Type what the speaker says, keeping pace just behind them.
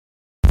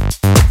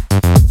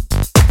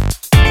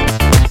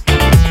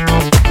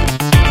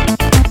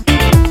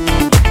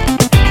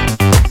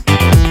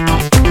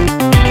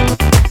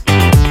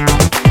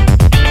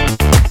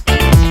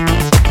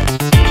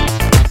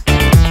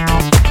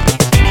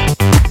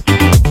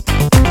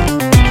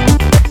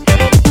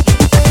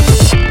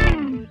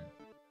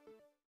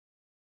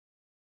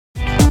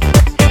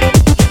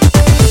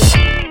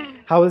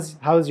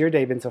How's your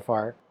day been so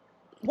far?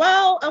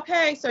 Well,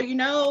 okay, so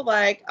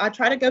like I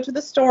try to go to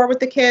the store with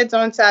the kids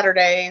on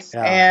Saturdays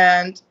Yeah.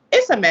 and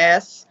it's a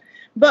mess,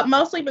 but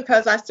mostly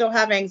because I still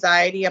have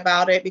anxiety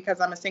about it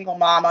because I'm a single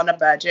mom on a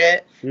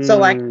budget. So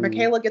like Mm,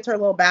 Michaela gets her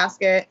little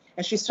basket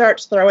and she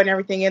starts throwing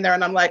everything in there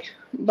and I'm like,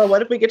 but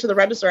what if we get to the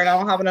register and I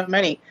don't have enough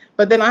money?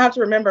 But then I have to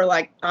remember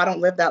like I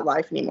don't live that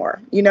life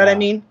anymore. You know what I yeah.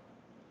 mean?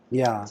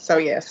 Yeah. So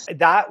yes.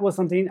 That was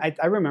something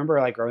I remember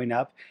like growing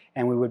up,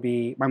 and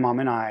my mom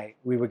and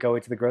we would go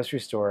into the grocery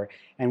store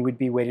and we'd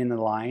be waiting in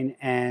the line,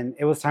 and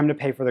it was time to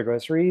pay for the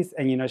groceries.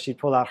 And she'd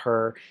pull out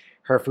her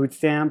food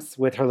stamps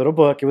with her little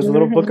book. It was a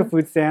little book of Mhm.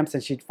 food stamps,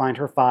 and she'd find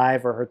her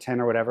 5 or her 10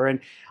 or whatever.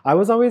 And I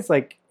was always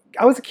like,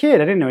 I was a kid,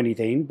 I didn't know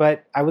anything,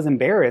 but I was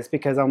embarrassed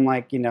because I'm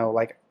like,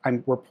 like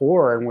we're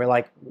poor, and we're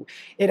like,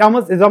 it's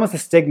almost a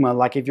stigma.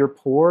 Like if you're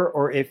poor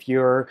or if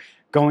you're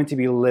going to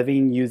be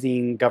living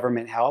using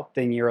government help,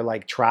 then you're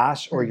like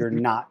trash or you're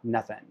Mhm. not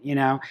nothing.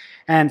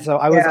 And so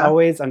I was Yeah.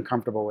 always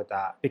uncomfortable with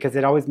that because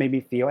it always made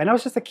me feel, and I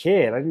was just a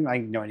kid. I didn't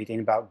like know anything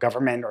about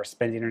government or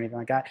spending or anything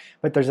like that.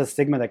 But there's a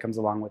stigma that comes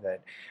along with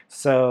it.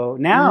 So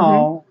Mhm.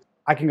 now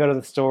I can go to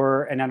the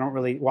store, and I don't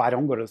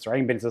go to the store. I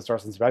haven't been to the store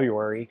since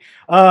February.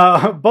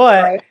 But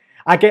Right.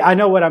 I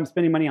know what I'm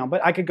spending money on, but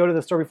I could go to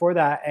the store before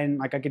that and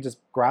like I could just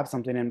grab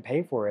something and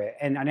pay for it,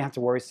 and I didn't have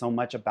to worry so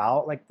much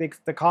about like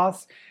the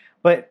costs.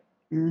 But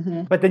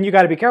Mhm. but then you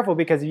got to be careful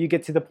because if you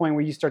get to the point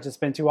where you start to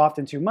spend too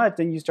often, too much,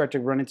 then you start to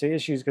run into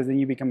issues because then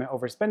you become an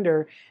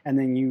overspender, and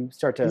then you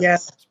start to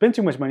Yes. spend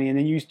too much money, and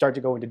then you start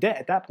to go into debt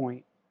at that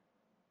point.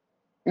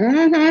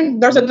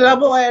 There's a Mhm.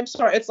 double-edged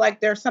sword. It's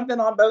like there's something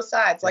on both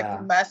sides. Like you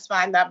Yeah, must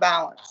find that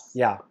balance.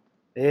 yeah,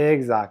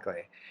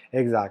 exactly,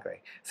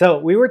 exactly. So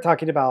we were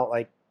talking about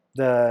like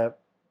the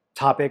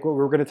topic what we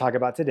were going to talk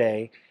about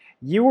today.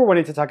 You were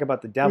wanting to talk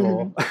about the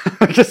devil.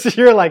 Hmm. Just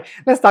you're like,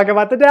 let's talk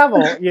about the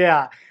devil.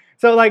 Yeah.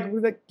 So like,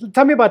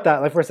 tell me about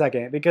that like for a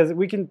second because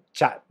we can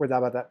chat with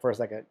about that for a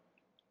second.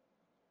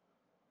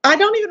 I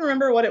don't even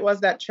remember what it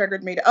was that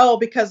triggered me to. Oh,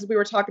 because we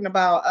were talking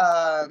about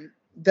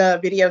the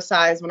video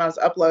size when I was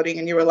uploading,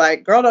 and you were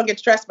like, "Girl, don't get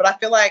stressed." But I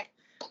feel like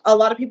a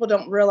lot of people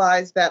don't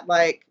realize that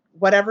like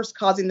whatever's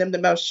causing them the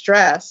most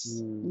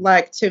stress, Mm,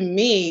 like to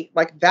me,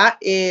 like that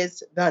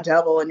is the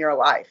devil in your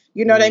life.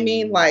 You know what I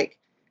mean? mm, Like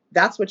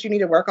that's what you need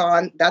to work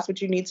on. That's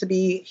what you need to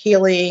be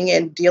healing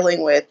and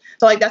dealing with.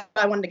 So like that's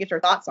why I wanted to get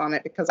your thoughts on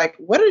it because like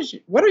what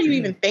do you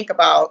even think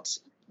about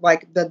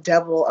like the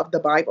devil of the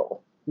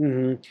Bible?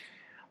 hmm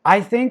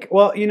I think,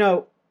 well,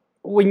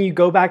 when you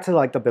go back to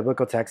like the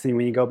biblical text and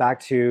when you go back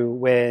to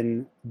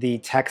when the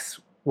text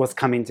was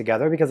coming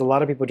together, because a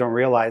lot of people don't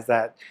realize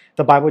that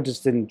the Bible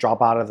just didn't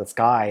drop out of the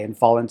sky and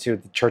fall into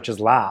the church's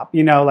lap.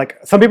 Like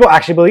some people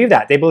actually believe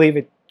that. They believe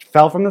it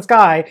fell from the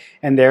sky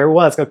and there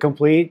was a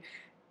complete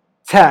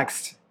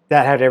text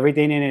that had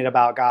everything in it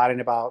about God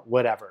and about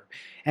whatever.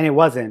 And it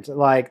wasn't.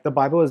 Like the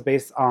Bible is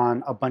based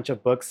on a bunch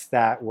of books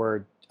that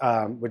were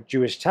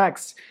Jewish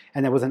texts,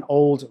 and there was an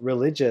old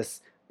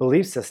religious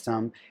belief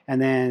system.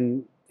 And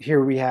then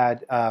here we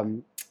had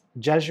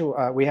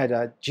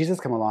Jesus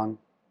come along,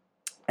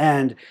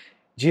 and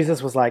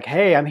Jesus was like,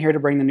 "Hey, I'm here to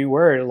bring the new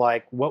word.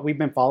 Like what we've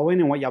been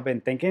following and what y'all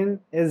been thinking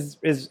is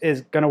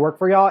going to work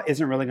for y'all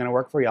isn't really going to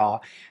work for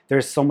y'all.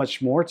 There's so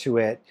much more to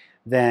it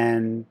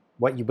than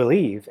what you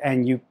believe,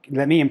 and you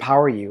let me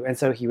empower you." And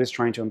so he was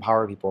trying to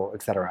empower people,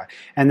 etc.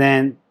 And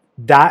then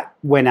that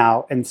went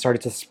out and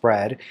started to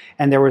spread,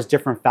 and there was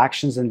different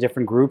factions and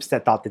different groups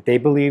that thought that they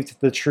believed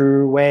the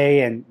true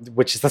way, and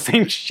which is the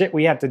same shit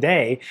we have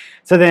today.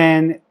 So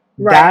then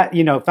Right.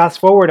 fast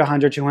forward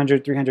 100,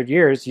 200, 300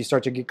 years, you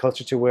start to get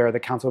closer to where the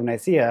Council of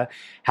Nicaea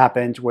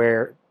happened,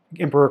 where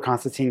Emperor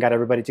Constantine got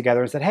everybody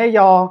together and said, "Hey,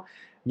 y'all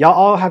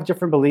all have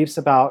different beliefs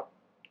about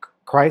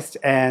Christ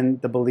and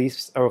the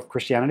beliefs of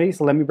Christianity.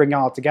 So let me bring it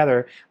all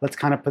together. Let's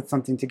kind of put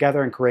something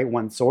together and create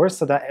one source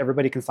so that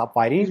everybody can stop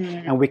fighting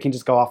Mhm. and we can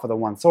just go off of the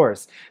one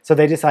source." So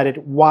they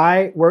decided,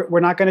 why we're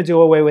not going to do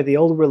away with the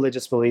old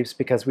religious beliefs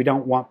because we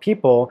don't want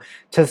people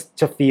to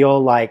feel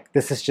like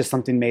this is just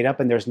something made up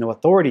and there's no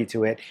authority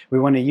to it. We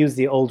want to use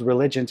the old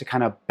religion to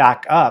kind of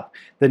back up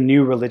the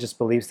new religious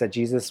beliefs that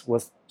Jesus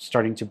was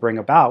starting to bring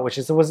about, which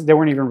is they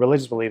weren't even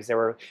religious beliefs; they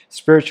were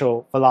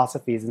spiritual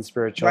philosophies and Right.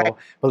 spiritual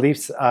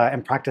beliefs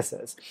and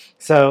practices.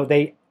 So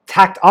they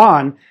tacked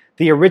on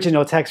the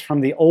original text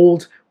from the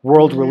old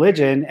world Mhm.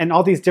 religion and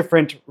all these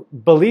different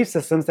belief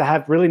systems that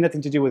have really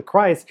nothing to do with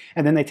Christ.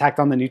 And then they tacked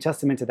on the New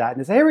Testament to that. And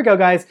they say, here we go,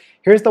 guys.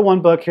 Here's the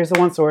one book. Here's the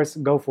one source.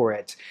 Go for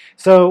it.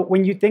 So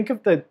when you think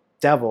of the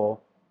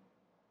devil,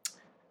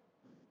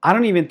 I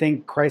don't even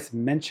think Christ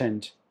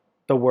mentioned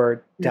the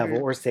word devil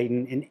Mhm. or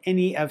Satan in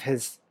any of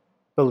his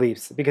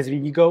beliefs. Because if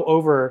you go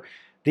over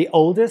the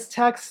oldest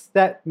texts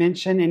that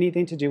mention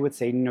anything to do with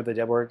Satan or the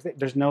devil,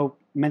 there's no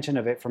mention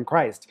of it from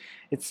Christ.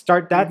 That's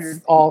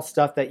Mhm. all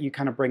stuff that you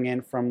kind of bring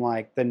in from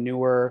like the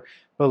newer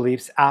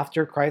beliefs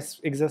after Christ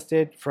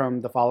existed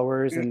from the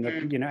followers and the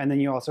Mhm. and then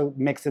you also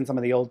mix in some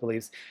of the old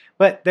beliefs.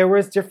 But there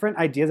was different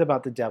ideas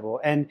about the devil,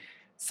 and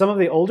some of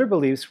the older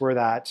beliefs were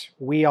that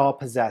we all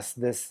possess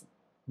this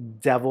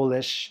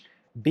devilish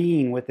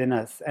being within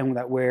us, and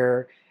that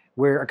we're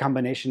a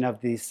combination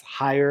of these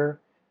higher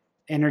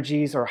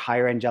energies or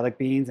higher angelic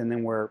beings, and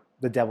then we're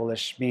the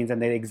devilish beings,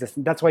 and they exist.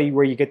 That's why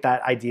where you get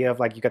that idea of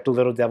like you got the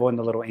little devil and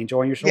the little angel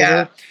on your Yeah.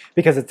 shoulder,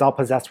 because it's all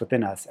possessed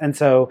within us. And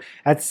so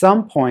at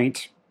some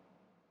point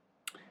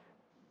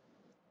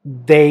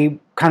they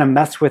kind of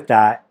messed with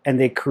that and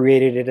they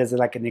created it as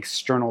like an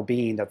external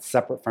being that's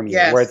separate from you,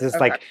 where it's Yes. this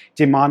Okay. like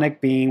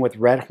demonic being with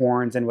red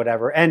horns and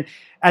whatever. And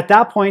at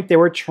that point they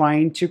were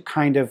trying to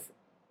kind of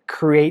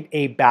create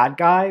a bad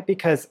guy,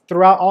 because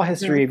throughout all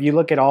history, Mhm. if you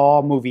look at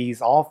all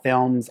movies, all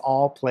films,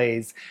 all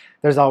plays,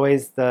 there's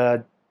always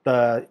the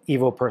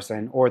evil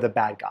person or the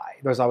bad guy.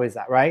 There's always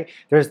that, right?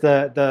 There's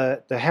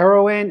the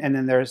heroine, and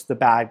then there's the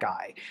bad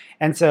guy.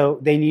 And so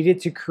they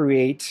needed to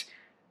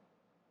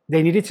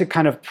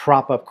kind of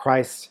prop up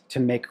Christ to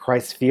make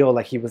Christ feel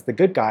like he was the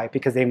good guy,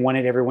 because they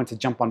wanted everyone to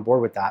jump on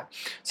board with that.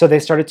 So they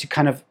started to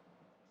kind of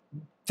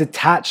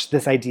detach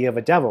this idea of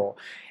a devil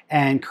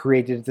and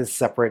created this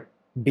separate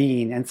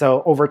being. And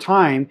so over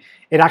time,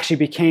 it actually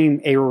became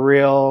a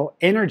real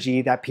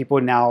energy that people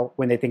now,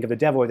 when they think of the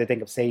devil or they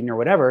think of Satan or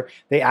whatever,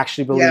 they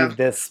actually Yeah. believe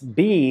this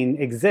being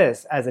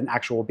exists as an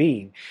actual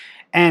being.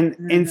 And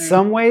in Mhm.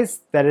 some ways,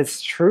 that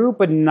is true,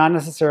 but not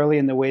necessarily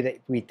in the way that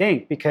we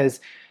think, because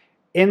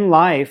in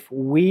life,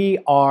 we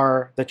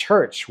are the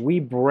church.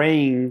 We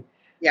bring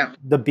Yeah.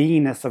 the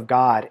beingness of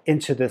God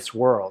into this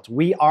world.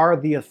 We are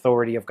the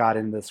authority of God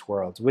in this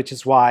world, which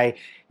is why,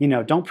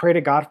 don't pray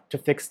to God to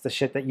fix the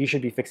shit that you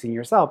should be fixing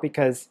yourself,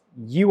 because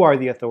you are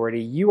the authority.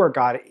 You are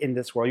God in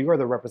this world. You are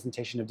the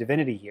representation of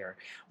divinity here.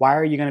 Why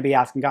are you going to be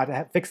asking God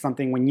to fix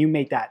something when you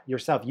made that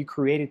yourself? You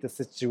created the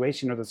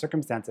situation or the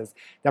circumstances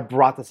that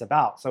brought this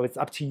about. So it's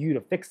up to you to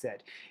fix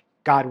it.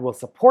 God will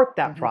support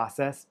that Mhm.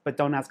 process, but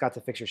don't ask God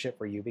to fix your shit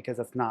for you, because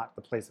that's not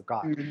the place of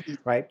God, Mhm.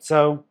 right?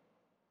 So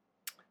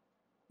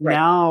Right.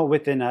 now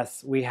within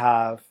us, we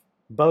have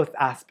both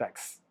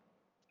aspects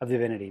of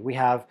divinity. We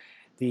have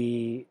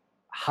the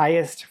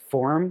highest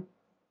form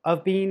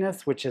of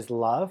beingness, which is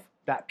love,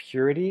 that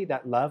purity,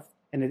 that love,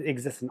 and it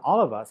exists in all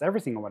of us,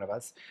 every single one of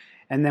us.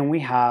 And then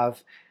we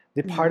have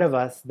the part Mhm. of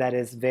us that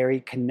is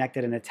very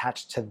connected and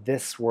attached to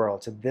this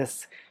world, to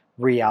this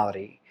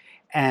reality,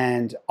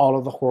 and all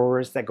of the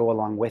horrors that go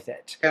along with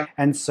it. Yeah.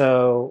 And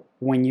so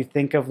when you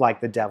think of like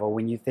the devil,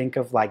 when you think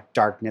of like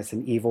darkness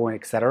and evil and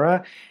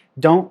etc.,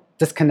 don't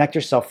disconnect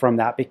yourself from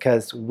that,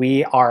 because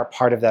we are a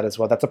part of that as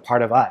well. That's a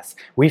part of us.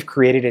 We've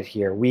created it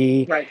here.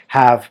 We Right.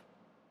 have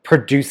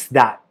produced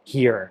that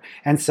here.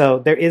 And so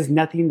there is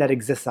nothing that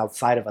exists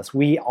outside of us.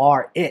 We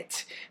are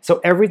it.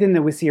 So everything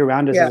that we see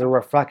around us Yeah. is a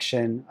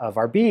reflection of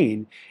our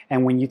being.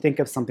 And when you think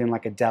of something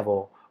like a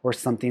devil or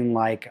something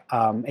like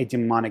a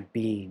demonic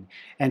being,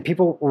 and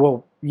people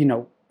will,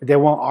 they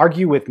won't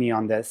argue with me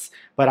on this,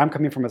 but I'm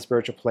coming from a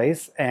spiritual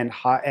place, and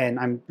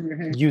I'm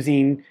Mhm.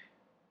 using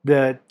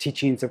the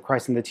teachings of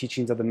Christ and the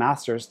teachings of the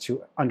masters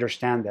to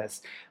understand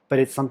this. But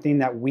it's something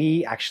that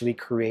we actually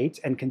create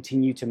and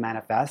continue to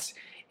manifest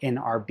in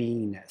our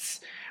beingness.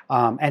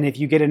 And if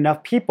you get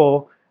enough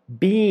people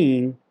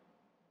being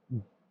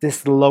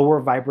this lower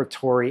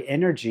vibratory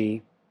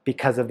energy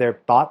because of their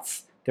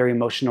thoughts, their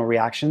emotional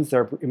reactions,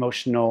 their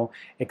emotional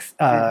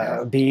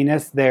Mhm.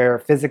 beingness, their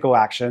physical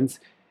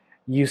actions,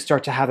 you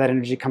start to have that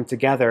energy come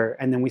together,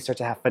 and then we start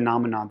to have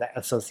phenomena that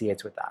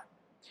associates with that.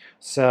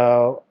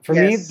 So for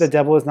me, the Yes.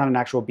 devil is not an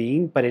actual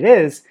being, but it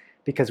is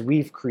because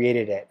we've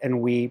created it,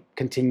 and we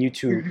continue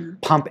to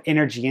Mhm. pump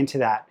energy into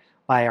that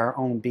by our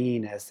own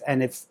beingness,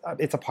 and it's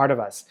a part of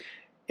us.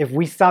 If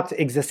we stopped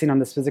existing on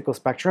this physical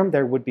spectrum,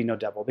 there would be no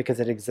devil, because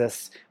it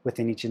exists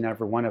within each and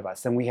every one of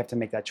us, and we have to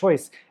make that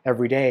choice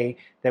every day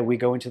that we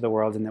go into the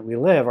world and that we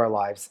live our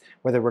lives,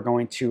 whether we're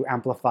going to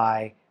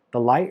amplify the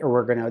light or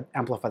we're going to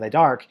amplify the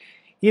dark.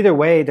 Either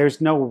way,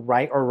 there's no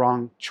right or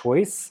wrong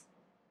choice,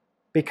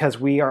 because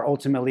we are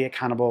ultimately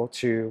accountable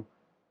to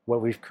what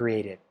we've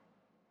created.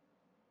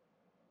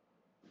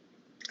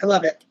 I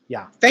love it.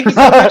 Yeah. Thank you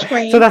so much, So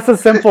Queen. that's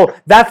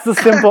the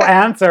simple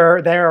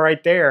answer there,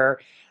 right there.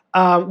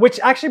 Which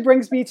actually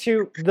brings me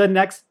to the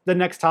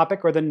next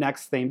topic, or the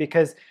next thing,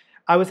 because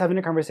I was having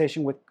a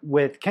conversation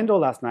with Kendall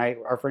last night,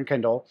 our friend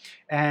Kendall,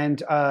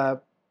 and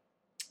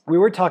we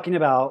were talking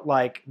about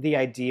like the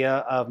idea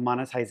of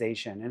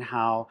monetization, and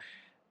how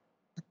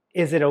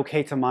is it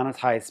okay to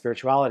monetize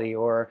spirituality?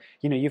 Or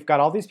you've got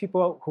all these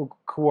people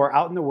who are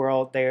out in the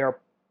world, they are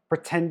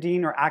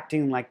pretending or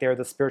acting like they're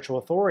the spiritual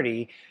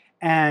authority,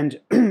 and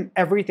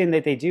everything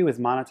that they do is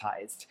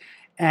monetized.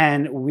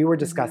 And we were Mhm.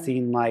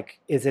 discussing, like,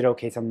 is it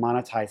okay to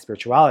monetize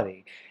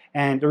spirituality?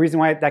 And the reason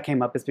why that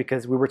came up is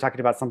because we were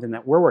talking about something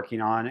that we're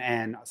working on,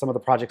 and some of the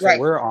projects that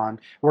Right.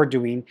 we're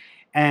doing.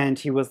 And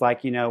he was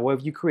like, well,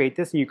 if you create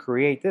this and you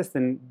create this,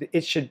 then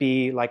it should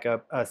be like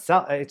a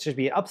sell, it should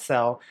be an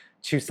upsell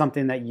to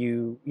something that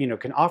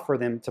can offer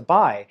them to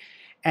buy.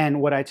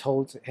 And what I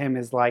told him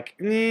is like,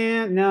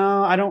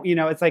 no, I don't.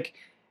 It's like,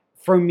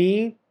 for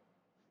me,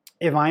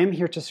 if I am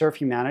here to serve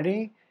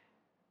humanity,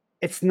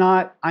 it's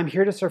not, I'm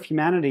here to serve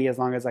humanity as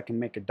long as I can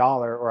make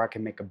 $1 or I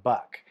can make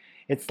 $1.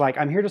 It's like,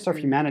 I'm here to serve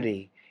Mhm.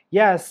 humanity.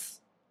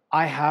 Yes,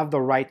 I have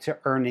the right to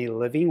earn a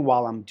living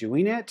while I'm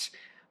doing it,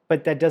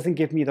 but that doesn't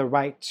give me the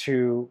right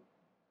to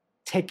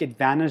take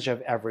advantage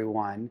of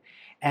everyone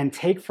and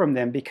take from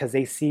them because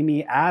they see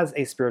me as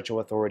a spiritual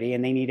authority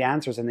and they need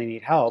answers and they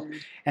need help.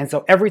 And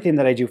so everything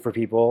that I do for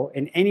people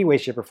in any way,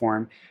 shape, or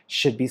form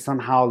should be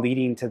somehow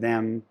leading to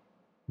them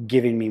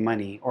giving me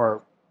money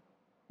or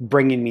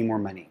bringing me more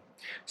money.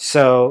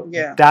 So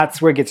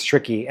that's where it gets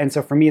tricky. And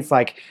so for me, it's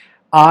like,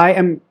 I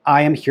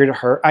am here to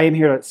hurt. I am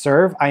here to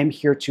serve. I am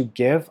here to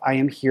give. I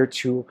am here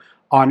to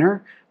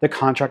honor the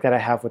contract that I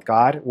have with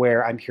God,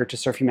 where I'm here to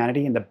serve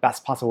humanity in the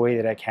best possible way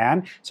that I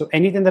can. So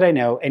anything that I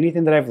know,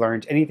 anything that I've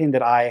learned, anything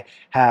that I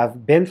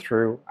have been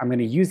through, I'm going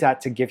to use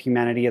that to give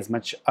humanity as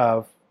much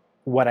of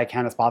what I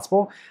can as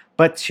possible.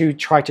 But to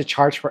try to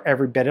charge for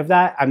every bit of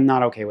that, I'm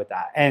not okay with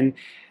that. And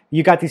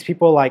you got these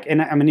people like,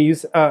 and I'm going to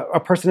use a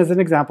person as an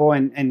example,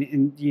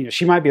 and you know,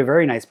 she might be a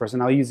very nice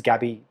person. I'll use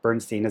Gabby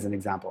Bernstein as an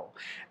example,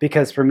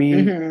 because for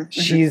me,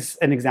 she's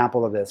an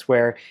example of this.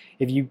 Where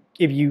if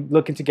you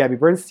look into Gabby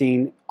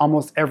Bernstein,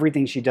 almost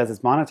everything she does is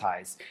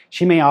monetized.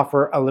 She may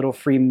offer a little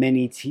free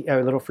mini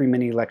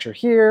lecture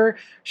here.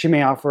 She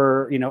may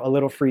offer, you know, a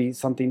little free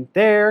something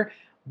there,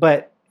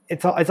 but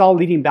it's all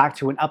leading back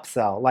to an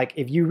upsell. Like,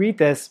 if you read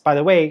this, by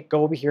the way,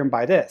 go over here and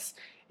buy this.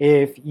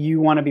 If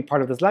you want to be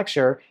part of this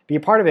lecture, be a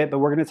part of it, but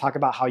we're going to talk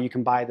about how you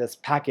can buy this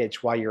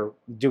package while you're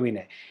doing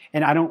it.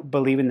 And I don't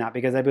believe in that,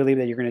 because I believe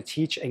that you're going to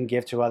teach and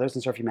give to others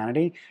and serve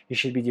humanity. You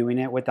should be doing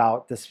it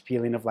without this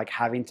feeling of like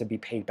having to be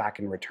paid back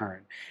in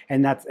return.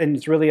 And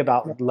it's really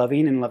about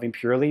loving and loving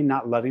purely,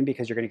 not loving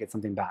because you're going to get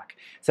something back.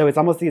 So it's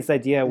almost this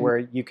idea where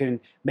you can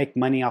make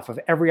money off of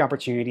every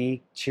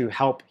opportunity to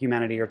help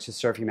humanity or to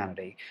serve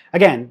humanity.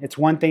 Again, it's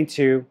one thing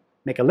to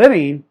make a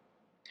living.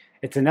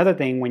 It's another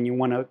thing when you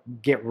want to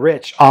get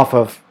rich off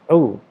of,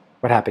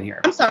 what happened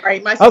here? I'm sorry,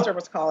 my sister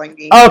was calling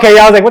me. Oh, okay,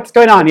 yeah, I was like, what's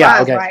going on?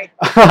 Yeah, okay.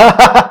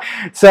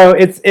 Right. So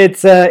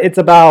it's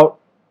about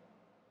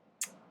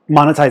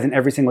monetizing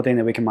every single thing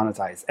that we can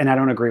monetize, and I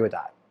don't agree with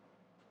that.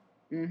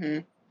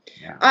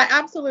 Yeah. I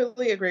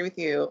absolutely agree with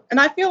you, and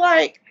I feel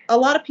like a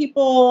lot of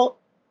people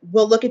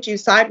will look at you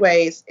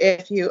sideways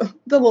if you,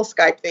 the little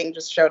Skype thing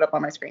just showed up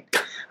on my screen.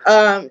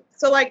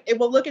 So like, it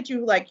will look at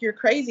you like you're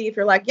crazy if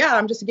you're like, yeah,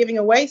 I'm just giving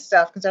away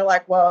stuff. Because they're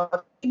like, well,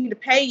 I need to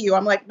pay you.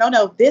 I'm like,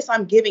 no, this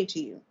I'm giving to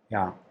you.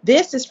 Yeah.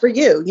 This is for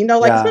you. You know,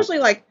 like, especially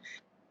like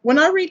when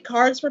I read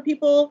cards for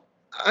people,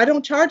 I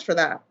don't charge for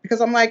that,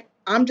 because I'm like,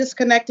 I'm just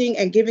connecting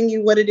and giving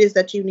you what it is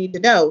that you need to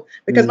know,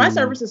 because my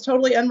service is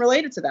totally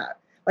unrelated to that.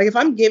 Like, if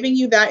I'm giving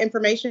you that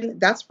information,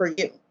 that's for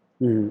you,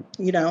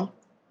 you know?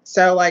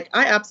 So like,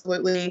 I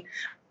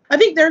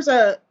think there's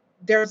a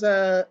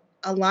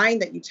line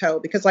that you toe,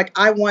 because like,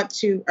 I want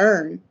to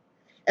earn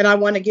and I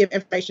want to give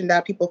information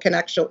that people can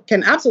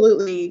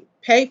absolutely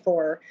pay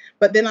for.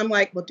 But then I'm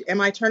like, well,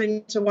 am I turning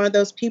into one of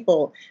those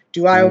people?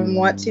 Do I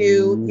want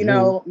to, you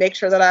know, make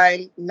sure that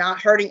I'm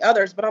not hurting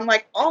others? But I'm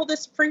like, all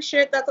this free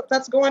shit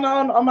that's going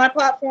on my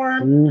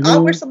platform, I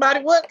wish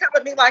somebody would come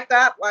at me like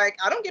that. Like,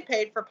 I don't get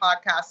paid for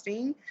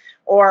podcasting,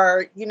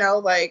 or, you know,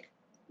 like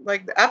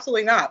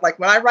absolutely not. Like,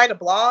 when I write a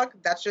blog,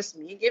 that's just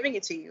me giving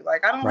it to you.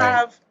 Like, I don't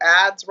have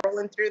ads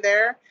rolling through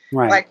there.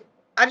 Like,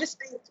 I just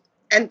think,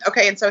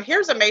 and so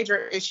here's a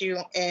major issue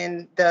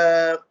in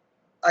the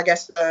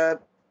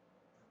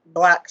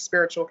Black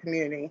spiritual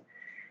community.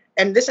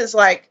 And this is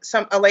like,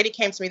 a lady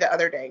came to me the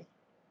other day,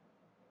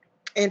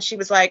 and she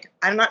was like,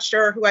 I'm not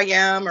sure who I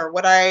am or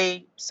what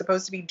I'm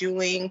supposed to be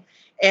doing.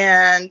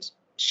 And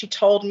she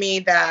told me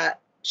that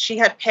she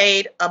had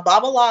paid a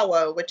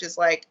Babalawo, which is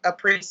like a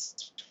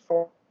priest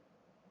for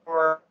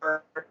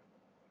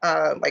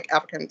like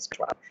African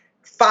spirituality,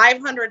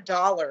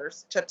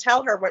 $500 to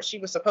tell her what she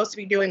was supposed to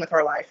be doing with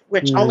her life,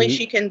 which only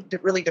she can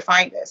really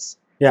define this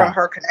from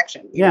her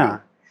connection. You know?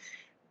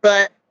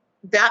 But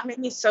that made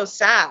me so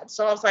sad.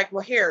 So I was like,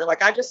 well, here,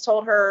 like, I just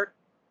told her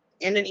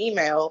in an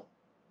email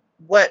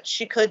what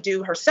she could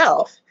do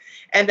herself.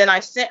 And then I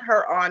sent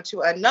her on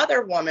to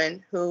another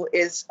woman who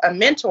is a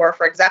mentor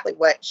for exactly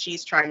what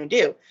she's trying to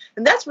do.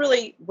 And that's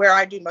really where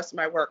I do most of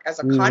my work, as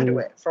a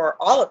conduit for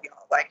all of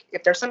y'all. Like,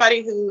 if there's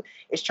somebody who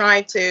is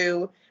trying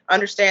to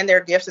understand their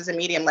gifts as a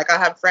medium, like, I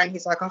have a friend,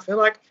 he's like, I feel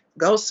like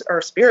ghosts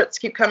or spirits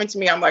keep coming to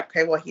me. I'm like,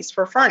 okay, well, he's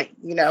for Fernie,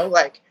 you know,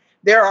 like,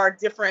 there are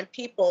different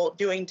people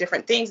doing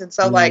different things. And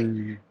so like,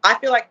 I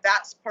feel like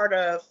that's part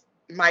of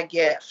my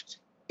gift,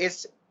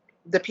 is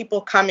the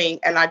people coming,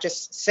 and I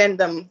just send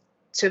them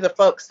to the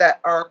folks that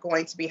are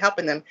going to be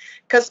helping them.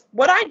 Because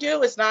what I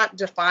do is not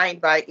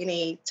defined by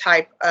any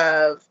type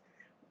of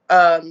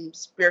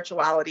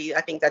spirituality,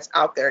 I think, that's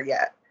out there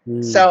yet.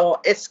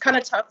 So it's kind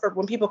of tough for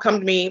when people come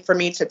to me for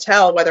me to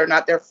tell whether or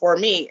not they're for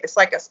me. It's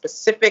like a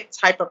specific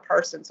type of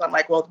person. So I'm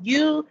like, well,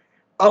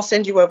 I'll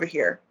send you over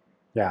here.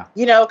 Yeah.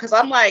 You know, because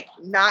I'm like,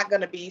 not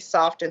going to be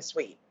soft and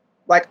sweet.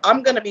 Like,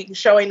 I'm going to be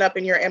showing up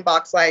in your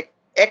inbox like,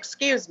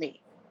 excuse me,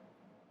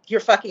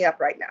 you're fucking up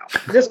right now.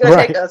 I'm just going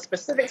to take a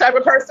specific type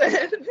of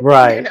person.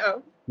 Right. You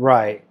know?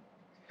 Right.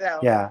 So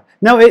Yeah.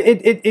 No,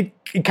 it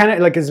kind of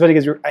like it's funny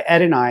because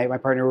Ed and I, my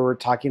partner, we were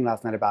talking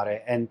last night about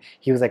it, and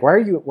he was like, "Why are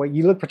you? What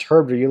you look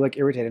perturbed or you look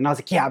irritated?" And I was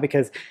like, "Yeah,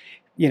 because."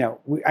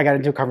 I got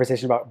into a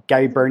conversation about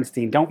Gabby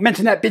Bernstein. Don't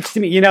mention that bitch to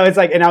me. It's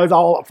like, and I was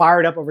all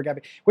fired up over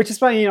Gabby, which is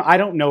funny. I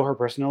don't know her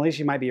personally.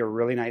 She might be a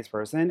really nice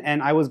person.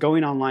 And I was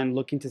going online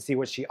looking to see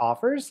what she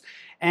offers.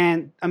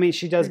 And I mean,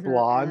 she does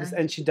blogs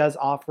and she does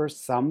offer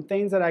some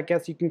things that I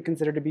guess you can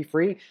consider to be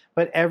free,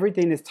 but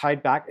everything is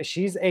tied back.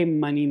 She's a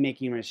money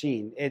making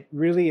machine. It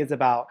really is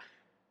about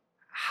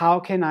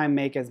how can I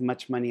make as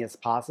much money as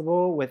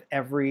possible with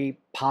every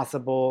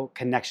possible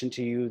connection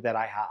to you that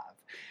I have.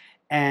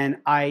 And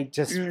I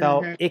just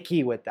felt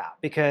icky with that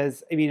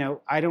because,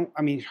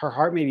 her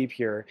heart may be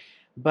pure,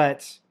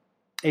 but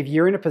if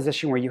you're in a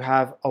position where you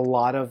have a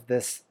lot of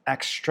this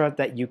extra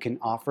that you can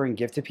offer and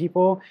give to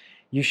people,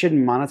 you should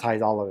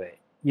monetize all of it.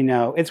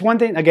 It's one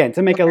thing, again,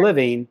 to make a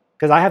living,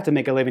 because I have to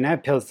make a living. I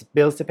have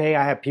bills to pay.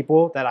 I have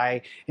people that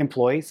I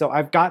employ. So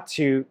I've got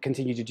to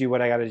continue to do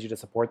what I got to do to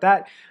support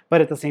that. But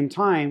at the same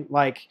time,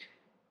 like,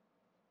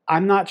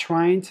 I'm not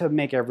trying to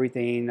make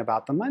everything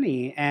about the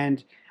money.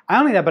 And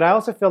not only that, but I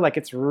also feel like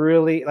it's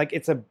really like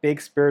it's a big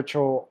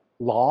spiritual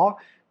law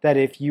that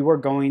if you are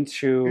going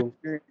to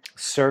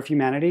serve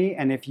humanity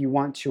and if you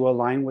want to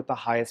align with the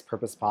highest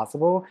purpose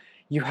possible,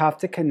 you have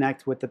to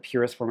connect with the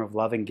purest form of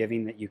love and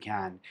giving that you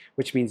can,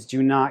 which means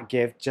do not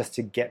give just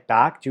to get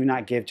back. Do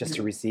not give just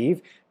to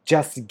receive.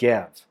 Just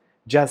give.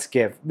 Just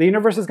give. The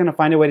universe is going to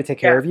find a way to take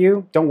care of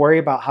you. Don't worry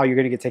about how you're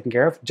going to get taken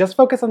care of. Just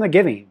focus on the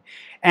giving.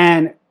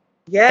 And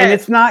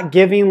it's not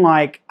giving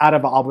like out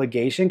of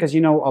obligation because, a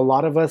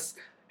lot of us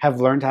have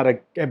learned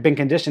have been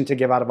conditioned to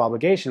give out of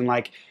obligation.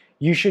 Like,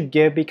 you should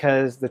give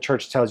because the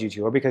church tells you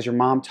to, or because your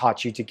mom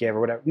taught you to give,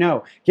 or whatever.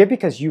 No, give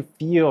because you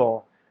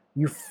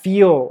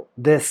feel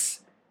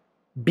this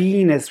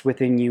beingness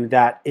within you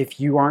that if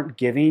you aren't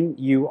giving,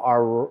 you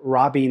are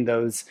robbing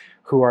those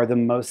who are the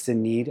most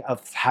in need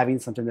of having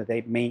something that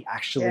they may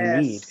actually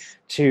need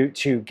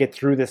to get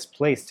through this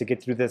place, to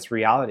get through this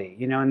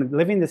reality. And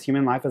living this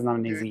human life is not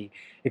an easy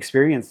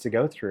experience to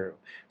go through.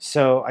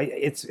 So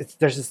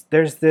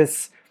there's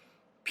this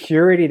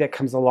purity that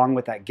comes along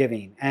with that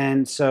giving.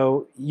 And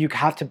so you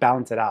have to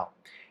balance it out.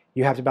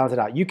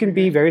 You can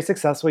be very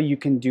successful. You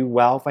can do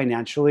well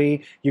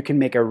financially. You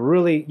can have a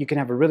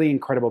really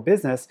incredible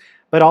business.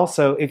 But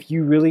also, if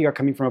you really are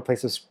coming from a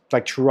place of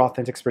like true,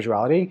 authentic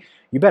spirituality,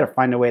 you better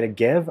find a way to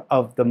give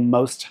of the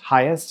most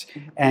highest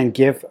and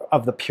give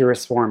of the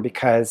purest form,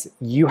 because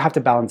you have to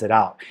balance it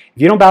out.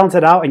 If you don't balance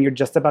it out and you're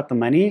just about the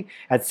money,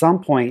 at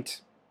some point,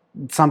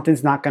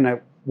 something's not going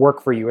to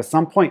work for you. At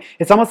some point,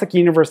 it's almost like the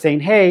universe saying,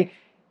 hey,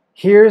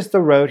 here's the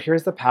road,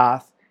 here's the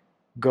path,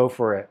 go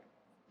for it.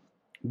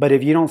 But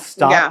if you don't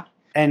stop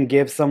and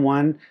give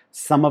someone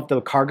some of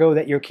the cargo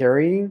that you're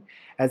carrying,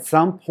 at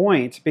some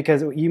point,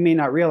 because you may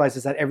not realize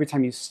is that every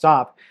time you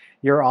stop,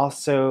 you're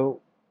also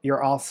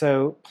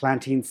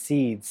planting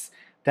seeds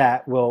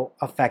that will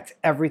affect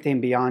everything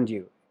beyond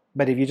you.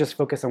 But if you just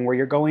focus on where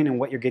you're going and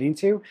what you're getting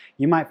to,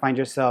 you might find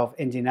yourself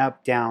ending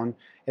up down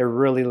a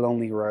really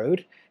lonely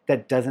road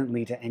that doesn't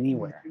lead to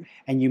anywhere.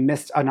 And you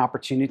missed an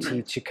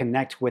opportunity to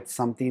connect with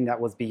something that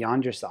was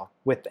beyond yourself,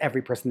 with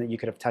every person that you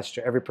could have touched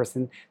or every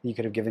person that you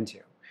could have given to.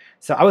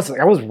 So I was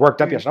worked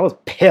up yesterday. I was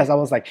pissed. I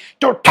was like,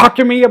 don't talk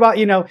to me about,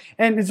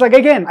 and it's like,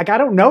 again, like I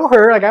don't know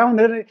her. Like I don't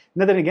know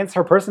nothing against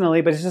her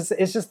personally, but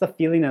it's just the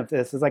feeling of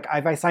this. It's like,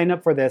 if I sign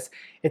up for this,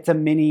 it's a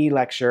mini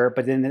lecture,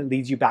 but then it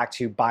leads you back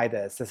to buy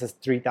this. This is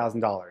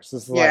 $3,000.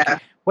 This is like,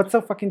 what's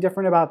so fucking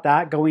different about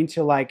that? Going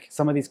to like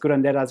some of these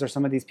curanderas or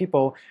some of these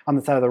people on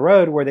the side of the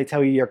road where they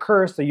tell you you're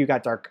cursed, so you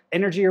got dark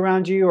energy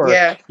around you, or,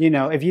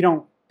 if you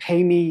don't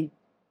pay me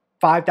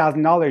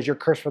 $5,000, you're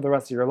cursed for the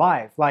rest of your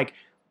life. Like,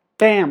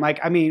 bam, like,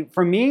 I mean,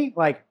 for me,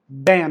 like,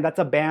 bam, that's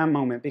a bam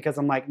moment, because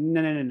I'm like,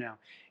 no.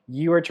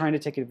 You are trying to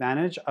take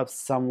advantage of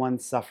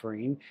someone's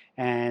suffering.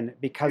 And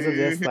because of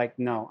this, like,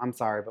 no, I'm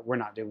sorry, but we're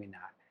not doing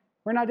that.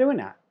 We're not doing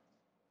that.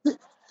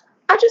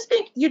 I just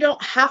think you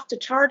don't have to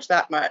charge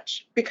that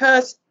much,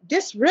 because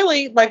this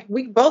really, like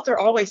we both are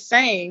always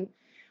saying,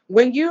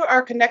 when you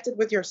are connected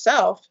with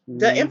yourself,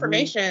 the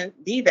information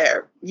be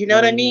there. You know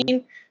what I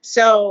mean?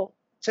 So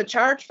to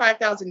charge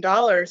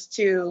 $5,000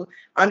 to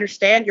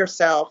understand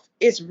yourself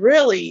is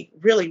really,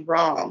 really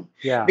wrong.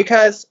 Yeah.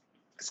 Because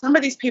some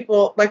of these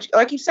people,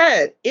 like you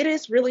said, it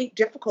is really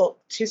difficult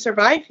to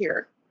survive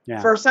here.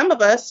 Yeah. For some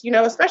of us,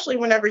 especially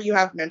whenever you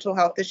have mental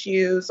health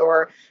issues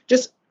or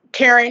just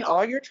carrying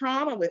all your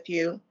trauma with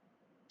you,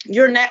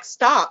 your next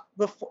stop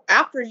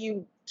after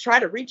you try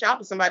to reach out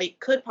to somebody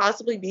could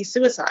possibly be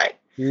suicide.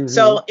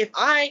 So if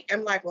I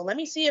am like, well, let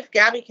me see if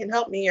Gabby can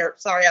help me, or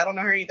sorry, I don't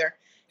know her either,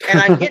 and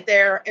I get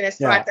there and it's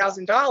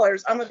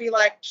 $5,000, I'm gonna be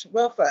like,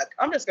 well, fuck,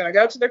 I'm just gonna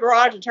go to the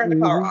garage and turn the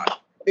car on,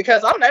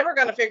 because I'm never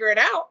gonna figure it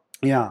out.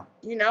 Yeah.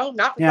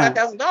 Not for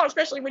 $5,000,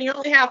 especially when you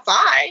only have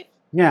 $5,000.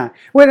 Yeah.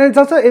 Well, it's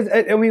also,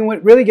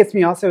 what really gets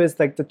me also is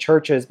like the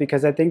churches,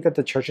 because I think that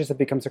the churches have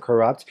become so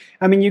corrupt.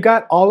 I mean, you've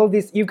got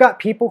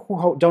people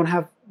who don't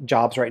have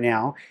jobs right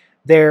now.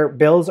 Their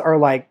bills are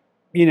like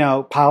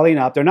piling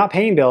up. They're not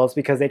paying bills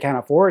because they can't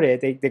afford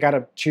it. They got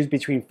to choose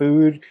between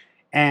food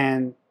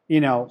and,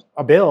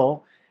 a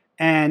bill.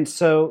 And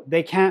so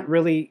they can't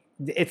really,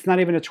 it's not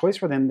even a choice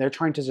for them. They're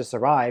trying to just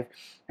survive.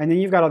 And then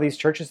you've got all these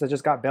churches that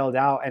just got bailed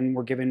out and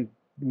were given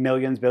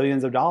millions,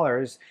 billions of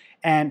dollars.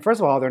 And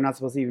first of all, they're not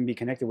supposed to even be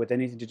connected with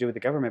anything to do with the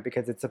government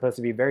because it's supposed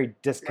to be very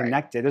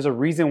disconnected. Right. There's a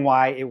reason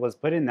why it was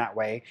put in that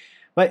way.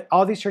 But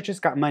all these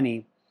churches got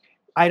money.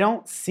 I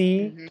don't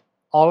see Mm-hmm.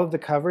 all of the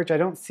coverage. I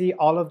don't see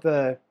all of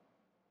the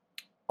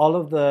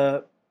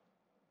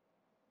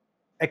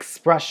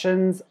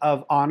expressions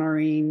of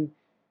honoring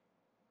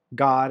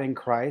God and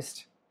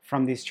Christ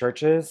from these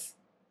churches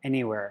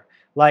anywhere.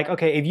 Like,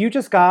 okay, if you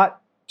just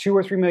got $2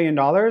 or $3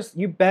 million,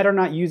 you better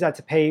not use that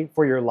to pay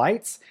for your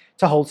lights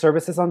to hold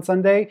services on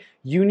Sunday.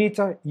 You need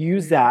to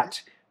use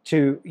that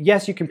to,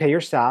 yes, you can pay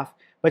your staff,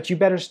 but you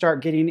better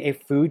start getting a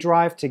food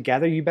drive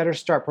together. You better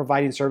start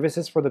providing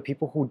services for the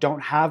people who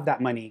don't have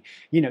that money.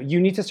 You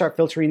need to start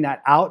filtering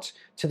that out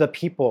to the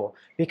people,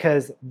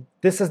 because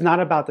this is not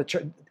about the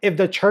church. If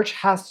the church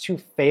has to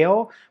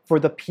fail for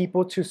the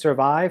people to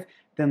survive,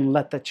 then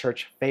let the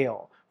church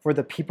fail for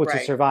the people to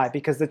Right. survive,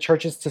 because the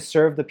church is to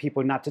serve the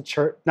people, not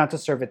to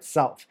serve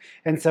itself.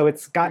 And so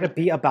it's got to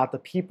be about the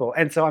people.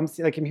 And so I'm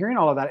hearing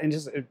all of that and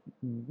just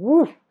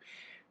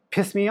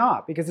piss me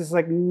off, because it's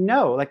like,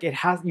 no, like you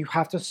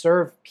have to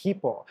serve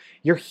people.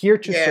 You're here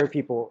to Yeah. serve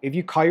people. If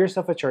you call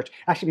yourself a church,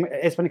 actually,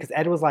 it's funny because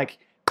Ed was like,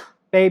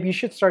 babe, you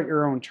should start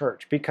your own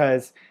church,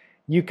 because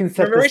you can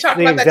set Remember we talked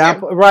the about that too?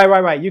 example.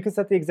 Right. You can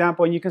set the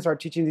example and you can start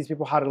teaching these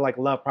people how to like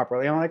love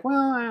properly. And I'm like,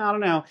 well, I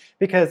don't know,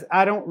 because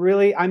I don't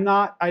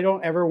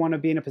ever want to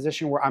be in a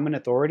position where I'm an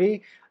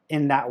authority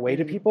in that way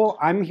to Mhm. people.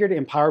 I'm here to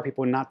empower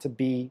people, not to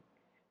be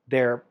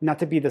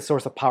the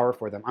source of power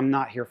for them. I'm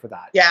not here for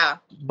that. Yeah.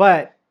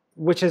 But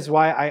which is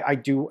why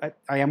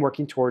I am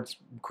working towards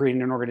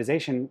creating an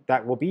organization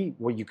that will be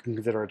what you can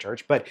consider a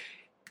church. But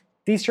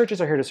these churches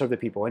are here to serve the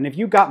people. And if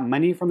you got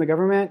money from the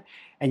government,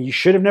 and you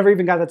should have never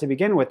even got that to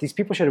begin with, these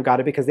people should have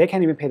got it because they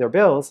can't even pay their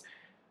bills.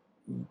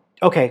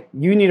 Okay,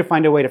 you need to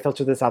find a way to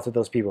filter this out to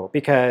those people,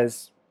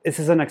 because this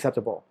is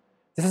unacceptable.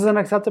 This is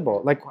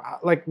unacceptable. Like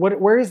what?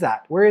 Where is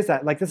that? Where is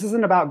that? Like, this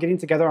isn't about getting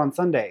together on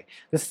Sunday.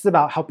 This is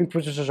about helping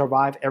people to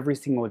survive every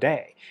single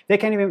day. They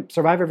can't even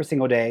survive every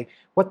single day.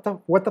 What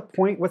the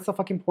point? What's the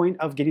fucking point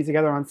of getting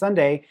together on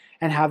Sunday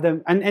and have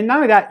them? And not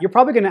only that, you're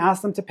probably going to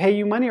ask them to pay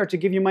you money or to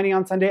give you money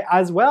on Sunday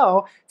as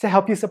well to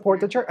help you support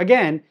the church.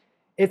 Again,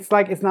 it's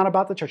like, it's not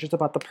about the church. It's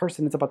about the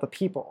person. It's about the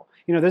people.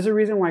 There's a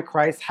reason why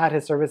Christ had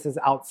his services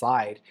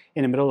outside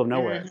in the middle of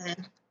nowhere.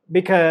 Mhm.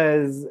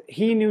 Because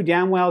he knew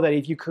damn well that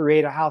if you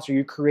create a house or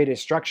you create a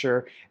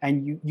structure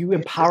and you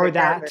empower take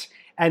care of that, it.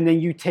 and then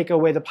you take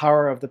away the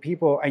power of the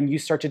people and you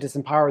start to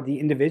disempower the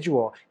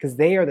individual, because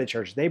they are the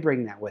church. They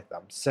bring that with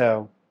them.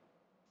 So,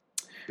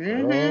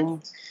 Mhm.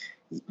 girl,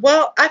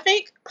 Well, I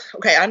think,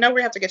 okay, I know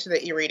we have to get to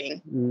the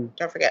e-reading.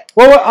 Don't forget.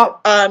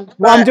 well, I'm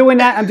but- doing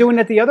that. I'm doing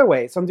it the other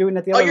way. So I'm doing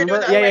it the other way. you're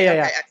doing it the Yeah, other way? yeah, Okay,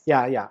 yeah,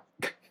 excellent.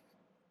 yeah.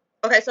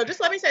 Okay, so just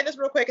let me say this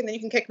real quick, and then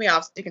you can kick me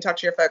off so you can talk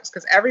to your folks,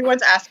 because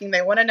everyone's asking.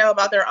 They want to know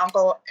about their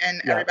uncle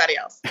and Yeah. everybody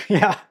else.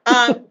 Yeah.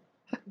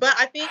 But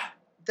I think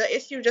the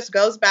issue just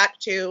goes back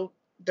to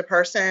the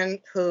person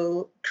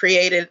who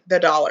created the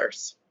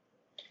dollars,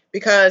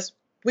 because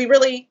we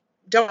really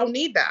don't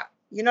need that.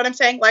 You know what I'm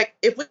saying? Like,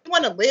 if we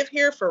want to live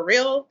here for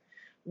real,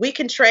 we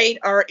can trade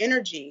our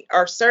energy,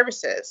 our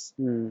services,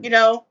 and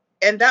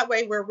that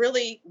way we're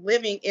really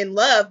living in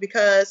love,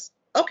 because,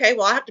 okay,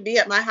 well, I have to be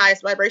at my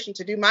highest vibration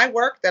to do my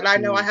work that I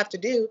know I have to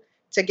do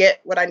to get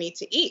what I need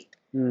to eat.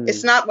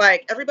 It's not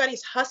like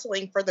everybody's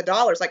hustling for the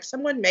dollars. Like,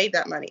 someone made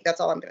that money. That's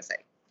all I'm going to say.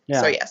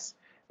 Yeah. So, yes.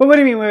 But what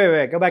do you mean?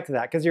 Wait. Go back to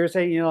that, because you were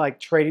saying, like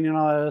trading and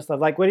all that other stuff.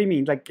 Like, what do you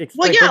mean? Like,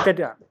 Well, break yeah. that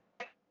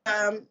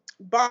down.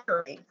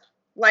 Bartering.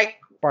 Like,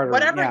 Bartering,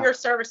 whatever yeah. your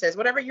services,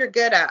 whatever you're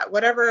good at,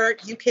 whatever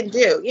you can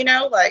do,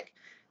 like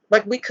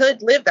we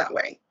could live that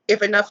way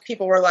if enough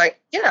people were like,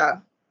 yeah.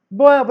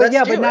 Well, but let's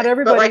yeah, do but not it.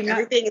 everybody. But like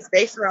everything is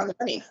based around the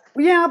money.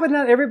 Yeah, but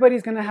not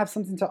everybody's going to have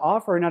something to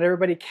offer. Not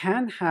everybody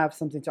can have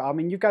something to offer. I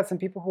mean, you've got some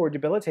people who are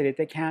debilitated.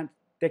 They can't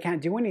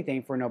do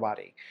anything for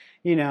nobody,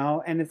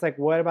 and it's like,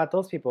 what about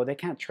those people? They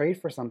can't trade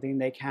for something.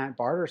 They can't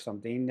barter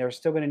something. They're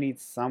still going to need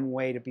some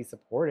way to be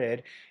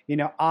supported.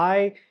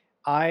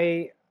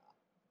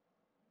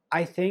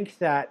 I think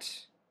that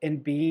in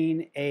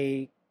being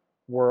a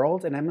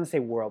world, and I'm going to say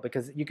world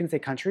because you can say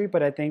country,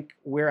 but I think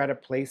we're at a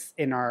place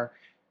in our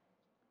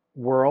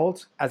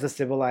world as a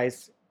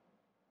civilized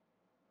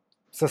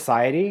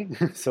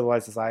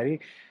society,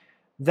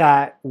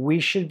 that we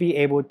should be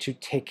able to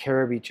take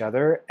care of each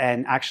other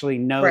and actually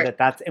know Right. that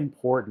that's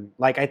important.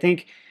 Like, I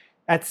think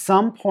at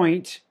some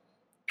point,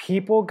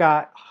 people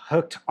got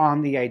hooked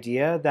on the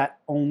idea that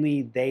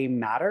only they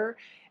matter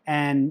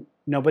and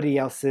nobody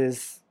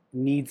else's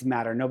needs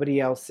matter,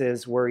 nobody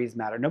else's worries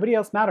matter, nobody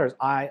else matters.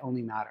 I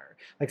only matter.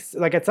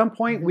 Like at some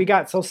point, we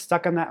got so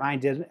stuck on that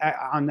idea,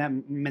 on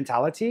that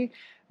mentality,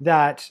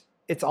 that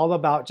it's all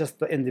about just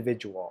the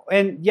individual.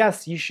 And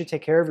yes, you should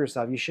take care of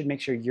yourself. You should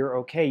make sure you're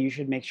okay. You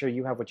should make sure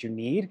you have what you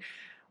need.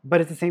 But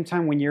at the same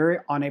time, when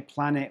you're on a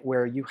planet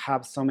where you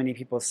have so many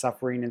people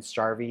suffering and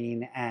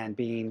starving and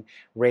being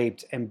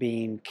raped and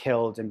being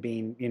killed and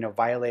being,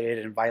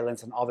 violated and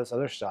violence and all this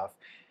other stuff,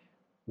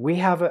 we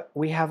have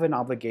an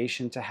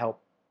obligation to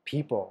help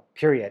people.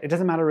 Period. It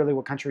doesn't matter really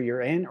what country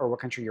you're in or what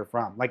country you're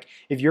from. Like,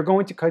 if you're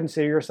going to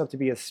consider yourself to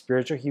be a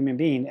spiritual human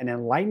being, an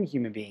enlightened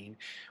human being,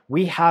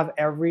 we have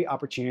every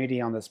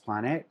opportunity on this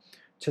planet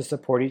to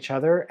support each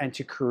other and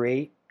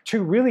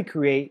to really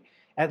create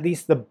at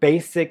least the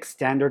basic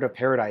standard of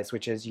paradise,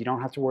 which is you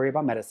don't have to worry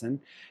about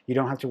medicine, you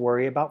don't have to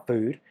worry about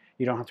food,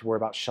 you don't have to worry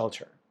about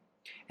shelter.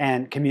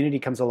 And community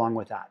comes along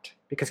with that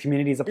because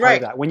community is a part of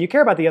Right. that. When you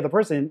care about the other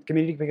person,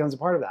 community becomes a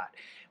part of that.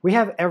 We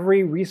have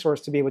every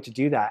resource to be able to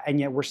do that, and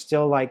yet we're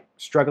still like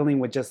struggling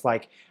with just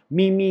like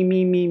me, me,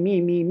 me, me,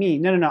 me, me, me.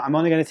 No, no, no. I'm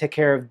only going to take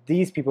care of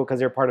these people because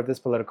they're part of this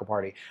political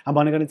party. I'm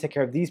only going to take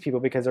care of these people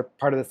because they're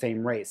part of the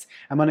same race.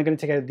 I'm only going to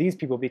take care of these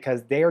people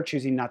because they are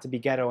choosing not to be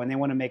ghetto and they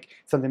want to make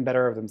something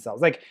better of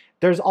themselves. Like,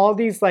 there's all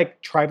these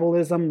like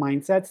tribalism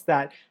mindsets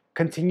that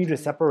continue to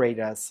separate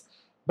us.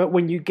 But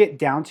when you get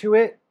down to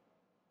it,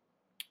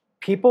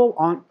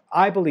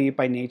 I believe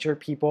by nature,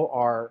 people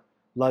are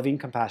loving,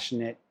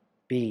 compassionate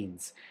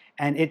beings.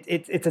 And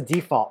it's a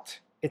default.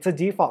 It's a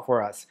default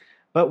for us.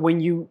 But when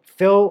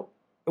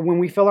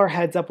we fill our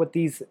heads up with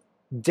these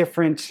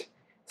different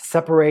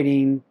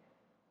separating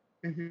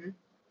Hmm.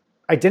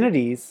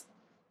 identities,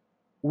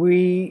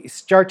 we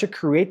start to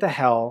create the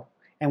hell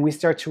and we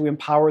start to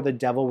empower the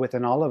devil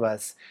within all of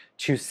us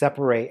to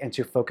separate and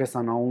to focus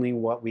on only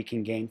what we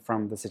can gain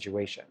from the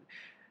situation.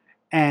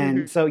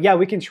 And Hmm. so, yeah,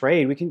 we can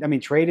trade.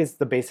 Trade is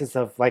the basis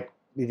of like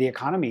the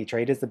economy.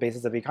 Trade is the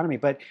basis of the economy.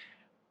 But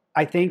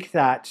I think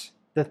that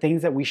the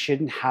things that we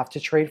shouldn't have to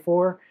trade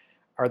for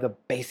are the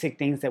basic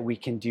things that we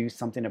can do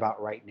something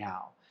about right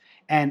now.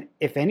 And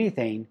if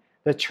anything,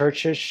 the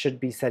churches should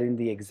be setting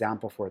the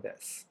example for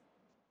this.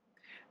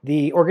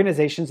 The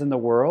organizations in the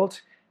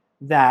world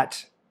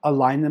that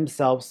align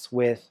themselves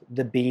with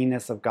the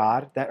beingness of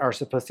God, that are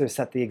supposed to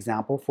set the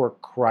example for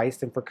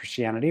Christ and for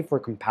Christianity, for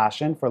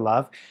compassion, for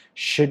love,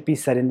 should be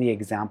setting the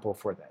example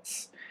for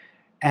this.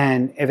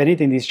 And if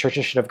anything, these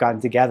churches should have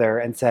gotten together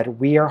and said,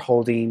 we are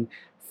holding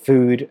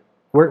food.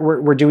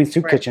 We're doing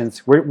soup Right.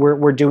 kitchens.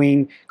 We're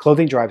doing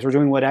clothing drives. We're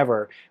doing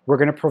whatever. We're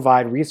going to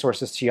provide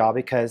resources to y'all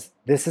because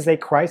this is a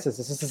crisis.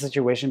 This is a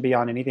situation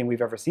beyond anything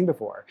we've ever seen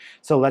before.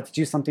 So let's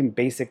do something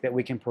basic that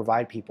we can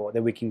provide people,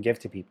 that we can give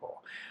to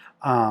people.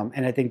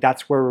 And I think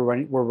that's where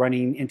we're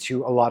running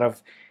into a lot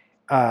of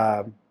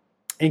uh,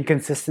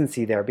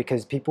 inconsistency there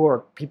because people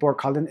are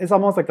calling. It's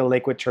almost like the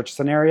Lakewood Church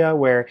scenario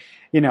where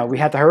we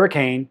had the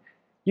hurricane.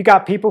 You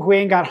got people who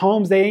ain't got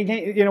homes. They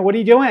ain't, what are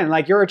you doing?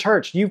 Like, you're a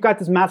church. You've got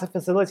this massive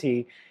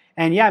facility.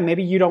 And yeah,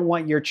 maybe you don't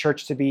want your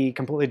church to be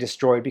completely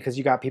destroyed because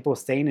you got people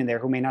staying in there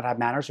who may not have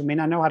manners, who may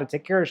not know how to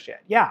take care of shit.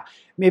 Yeah,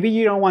 maybe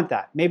you don't want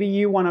that. Maybe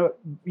you want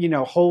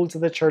to, hold to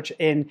the church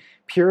in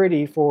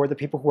purity for the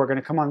people who are going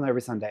to come on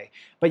every Sunday.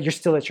 But you're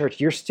still a church.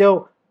 You're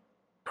still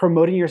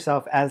promoting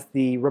yourself as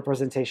the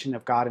representation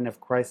of God and of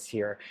Christ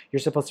here.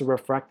 You're supposed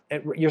to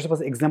you're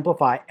supposed to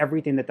exemplify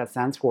everything that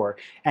stands for.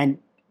 And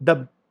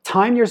the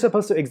time you're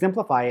supposed to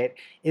exemplify it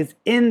is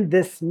in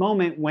this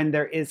moment when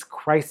there is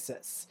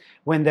crisis,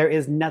 when there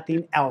is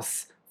nothing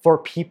else for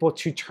people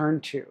to turn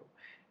to.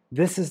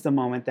 This is the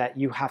moment that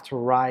you have to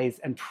rise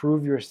and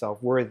prove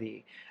yourself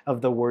worthy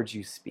of the words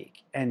you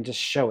speak and just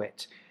show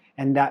it.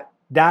 And that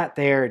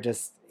there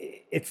just,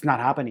 it's not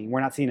happening.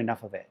 We're not seeing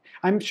enough of it.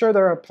 I'm sure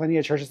there are plenty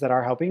of churches that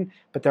are helping,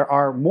 but there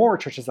are more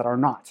churches that are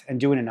not and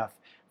doing enough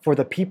for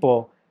the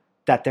people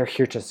that they're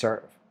here to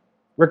serve.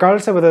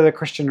 Regardless of whether they're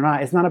Christian or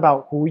not, it's not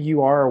about who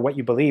you are or what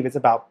you believe. It's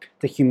about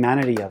the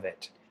humanity of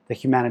it. The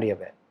humanity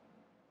of it.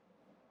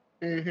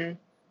 Hmm.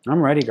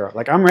 I'm ready, girl.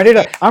 Like, I'm ready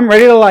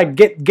to like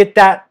get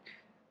that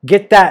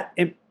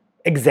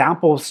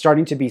example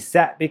starting to be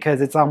set,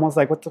 because it's almost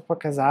like, what the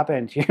fuck has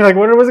happened? You're like,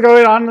 what was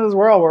going on in this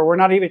world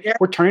where Yeah.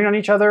 we're turning on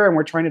each other and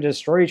we're trying to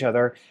destroy each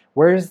other?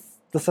 Where's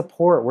the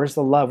support? Where's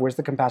the love? Where's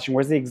the compassion?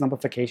 Where's the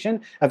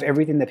exemplification of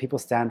everything that people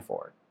stand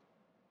for?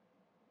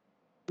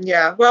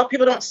 Yeah. Well,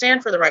 people don't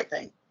stand for the right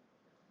thing.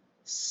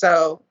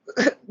 So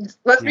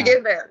let's Yeah.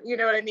 begin there. You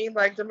know what I mean?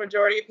 Like, the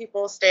majority of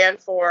people stand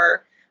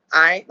for,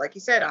 like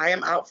you said, I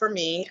am out for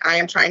me. I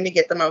am trying to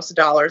get the most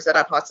dollars that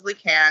I possibly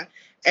can.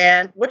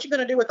 And what you going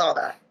to do with all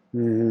that?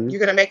 Mm-hmm. You're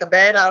going to make a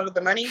bed out of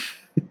the money?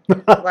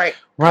 Like,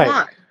 Right. come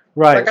on.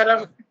 Right. Like, I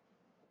don't.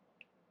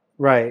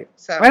 Right.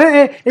 So,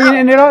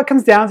 And it all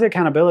comes down to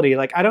accountability.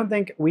 Like, I don't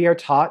think we are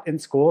taught in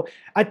school.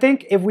 I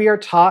think if we were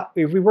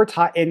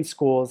taught in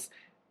schools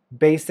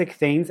basic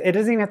things, it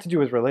doesn't even have to do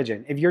with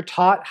religion. If you're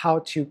taught how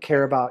to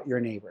care about your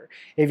neighbor,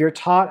 if you're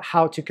taught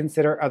how to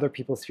consider other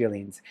people's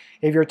feelings,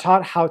 if you're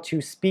taught how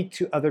to speak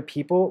to other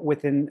people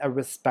within a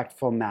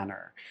respectful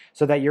manner,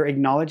 so that you're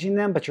acknowledging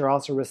them, but you're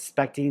also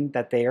respecting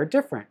that they are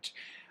different,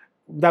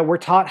 that we're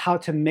taught how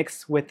to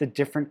mix with the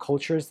different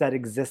cultures that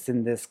exist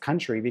in this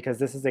country, because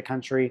this is a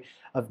country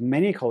of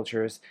many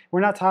cultures.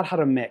 We're not taught how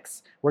to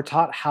mix. We're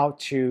taught how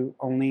to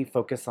only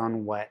focus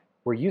on what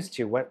we're used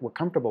to, what we're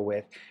comfortable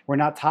with. We're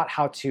not taught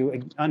how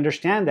to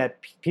understand that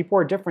people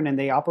are different and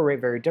they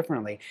operate very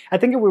differently. I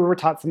think if we were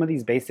taught some of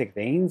these basic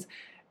things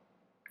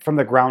from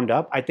the ground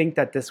up, I think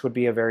that this would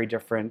be a very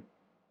different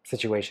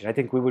situation. I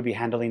think we would be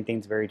handling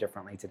things very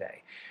differently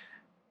today.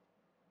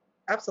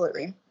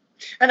 Absolutely.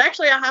 And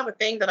actually, I have a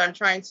thing that I'm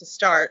trying to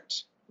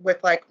start with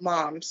like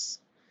moms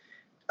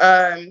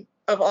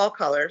of all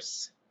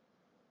colors,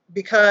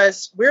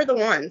 because we're the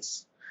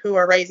ones who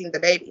are raising the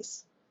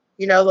babies.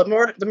 You know,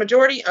 the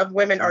majority of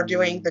women are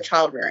doing the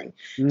child rearing.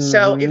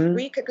 So if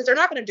we could, because they're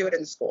not going to do it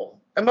in school.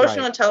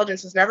 Emotional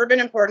intelligence has never been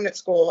important at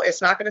school.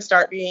 It's not going to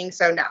start being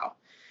so now.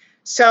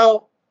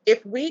 So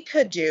if we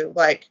could do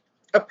like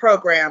a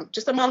program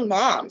just among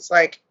moms,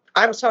 like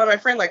I was telling my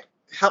friend, like,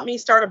 help me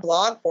start a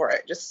blog for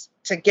it, just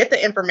to get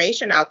the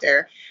information out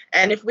there.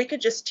 And if we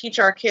could just teach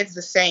our kids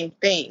the same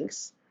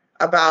things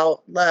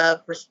about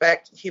love,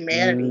 respect,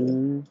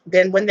 humanity,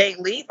 then when they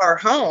leave our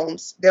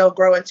homes, they'll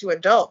grow into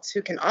adults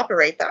who can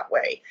operate that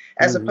way,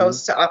 as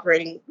opposed to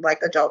operating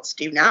like adults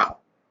do now.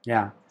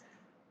 Yeah.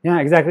 Yeah,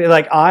 exactly.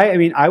 Like I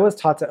mean, I was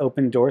taught to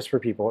open doors for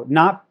people,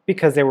 not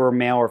because they were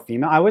male or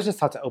female. I was just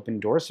taught to open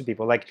doors to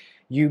people. Like,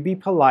 you be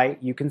polite,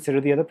 you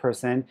consider the other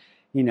person,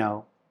 you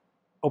know,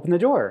 open the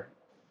door.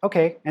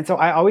 Okay. And so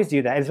I always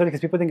do that. It's funny because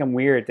people think I'm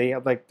weird.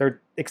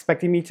 They're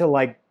expecting me to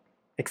like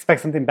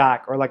expect something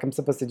back, or like I'm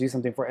supposed to do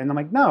something for it. And I'm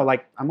like, no,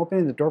 like I'm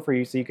opening the door for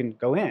you so you can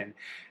go in.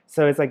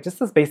 So it's like just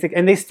this basic,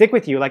 and they stick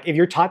with you. Like if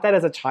you're taught that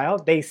as a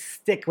child, they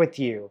stick with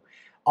you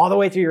all the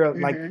way through your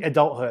like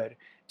adulthood.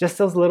 Just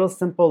those little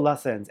simple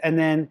lessons. And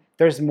then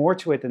there's more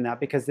to it than that,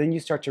 because then you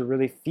start to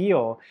really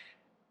feel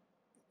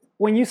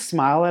when you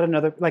smile at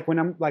another, like when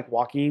I'm like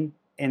walking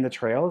in the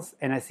trails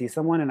and I see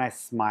someone and I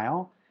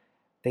smile,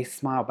 they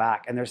smile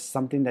back, and there's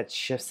something that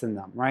shifts in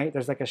them, right?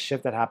 There's like a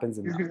shift that happens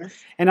in them.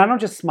 And I don't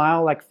just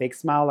smile like fake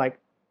smile, like,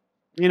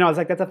 you know, it's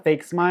like, that's a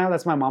fake smile.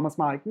 That's my mama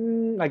smile.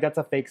 Like that's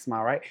a fake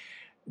smile, right?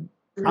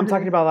 I'm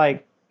talking about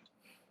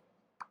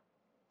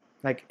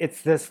like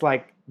it's this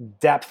like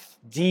depth,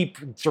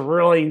 deep,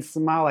 drilling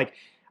smile. Like,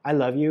 I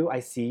love you. I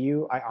see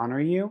you. I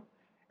honor you.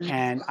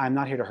 And I'm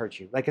not here to hurt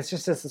you. Like, it's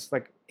just this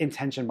like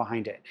intention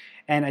behind it.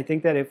 And I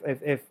think that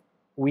if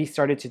we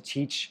started to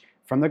teach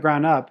from the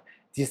ground up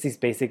just these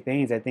basic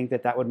things, I think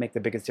that would make the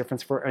biggest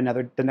difference for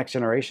the next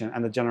generation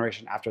and the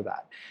generation after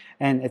that.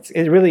 And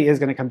it really is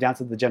going to come down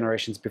to the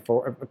generations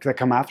that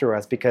come after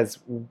us, because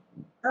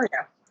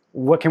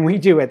what can we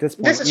do at this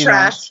point? This is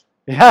trash.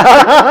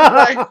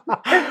 I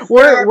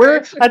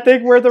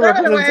think we're the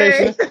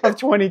representation of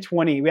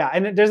 2020. Yeah,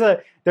 and there's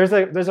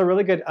a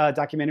really good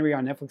documentary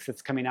on Netflix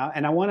that's coming out,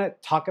 and I want to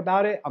talk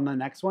about it on the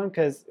next one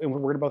because we're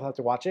gonna both have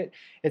to watch it.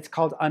 It's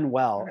called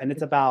Unwell, and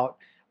it's about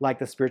like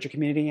the spiritual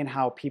community and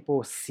how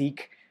people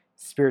seek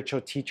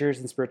spiritual teachers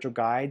and spiritual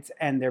guides,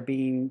 and they're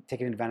being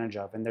taken advantage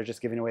of, and they're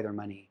just giving away their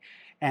money.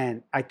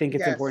 And I think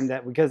it's important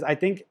that, because I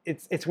think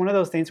it's one of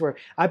those things where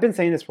I've been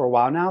saying this for a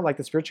while now, like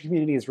the spiritual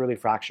community is really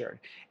fractured.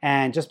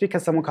 And just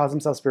because someone calls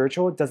themselves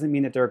spiritual doesn't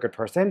mean that they're a good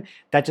person.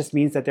 That just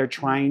means that they're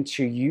trying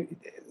to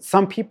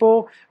some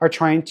people are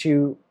trying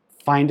to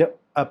find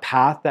a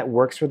path that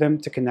works for them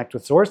to connect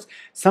with source.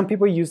 Some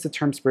people use the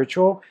term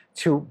spiritual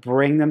to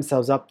bring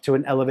themselves up to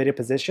an elevated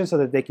position so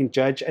that they can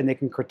judge and they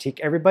can critique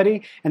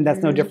everybody. And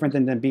that's no different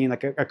than being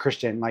like a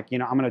Christian. Like, you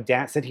know, I'm going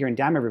to sit here and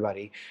damn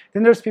everybody.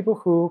 Then there's people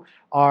who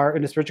are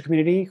in the spiritual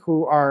community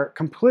who are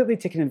completely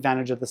taking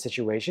advantage of the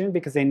situation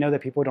because they know that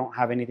people don't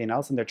have anything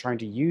else, and they're trying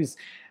to use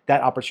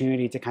that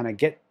opportunity to kind of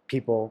get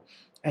people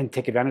and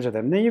take advantage of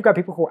them. And then you've got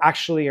people who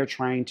actually are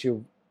trying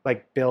to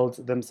like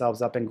build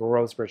themselves up and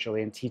grow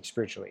spiritually and teach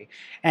spiritually.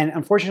 And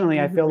unfortunately,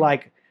 I feel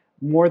like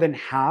more than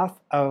half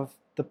of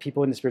the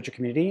people in the spiritual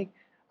community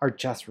are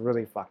just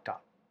really fucked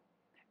up.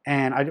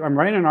 And I'm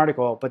writing an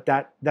article, but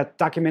that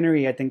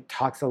documentary, I think,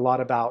 talks a lot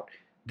about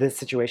this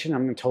situation.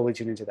 I'm going to totally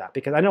tune into that,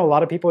 because I know a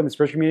lot of people in the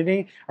spiritual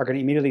community are going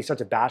to immediately start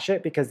to bash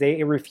it because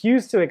they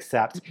refuse to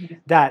accept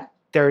that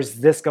there's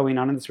this going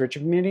on in the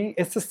spiritual community.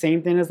 It's the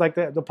same thing as like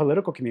the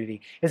political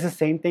community. It's the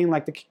same thing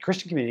like the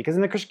Christian community, because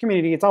in the Christian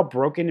community, it's all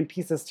broken in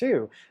pieces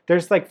too.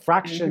 There's like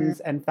fractions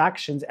and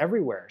factions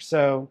everywhere.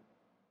 So,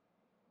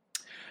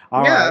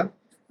 all right.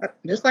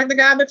 Just like the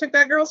guy that took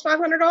that girl's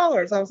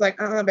 $500. I was like,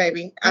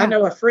 baby, I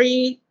know a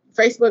free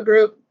Facebook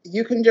group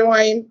you can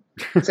join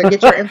to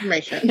get your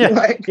information.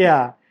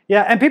 Yeah.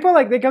 And people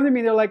like, they come to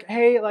me, they're like,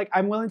 hey, like,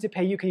 I'm willing to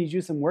pay you. Can you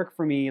do some work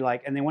for me?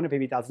 Like, and they want to pay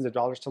me thousands of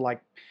dollars to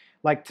like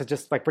to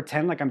just like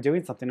pretend like I'm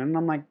doing something. And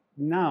I'm like,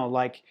 no,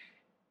 like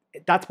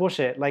that's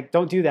bullshit. Like,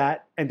 don't do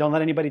that. And don't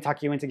let anybody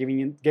talk you into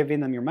giving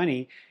them your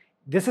money.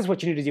 This is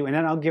what you need to do. And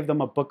then I'll give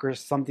them a book or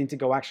something to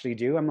go actually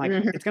do. I'm like,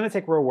 it's going to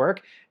take real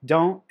work.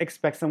 Don't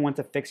expect someone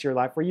to fix your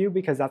life for you,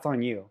 because that's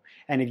on you.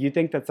 And if you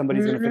think that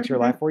somebody's going to fix your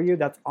life for you,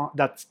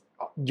 that's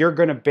you're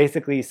going to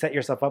basically set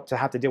yourself up to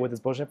have to deal with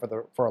this bullshit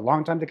for a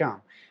long time to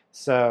come.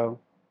 So.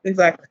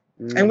 Exactly.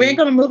 And we ain't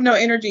going to move no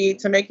energy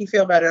to make you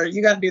feel better.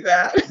 You got to do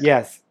that.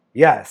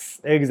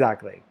 Yes,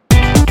 exactly.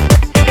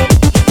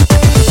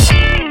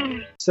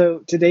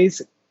 So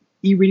today's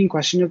e-reading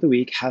question of the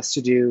week has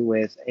to do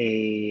with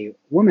a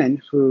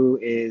woman who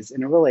is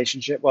in a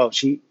relationship. Well,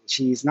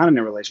 she's not in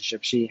a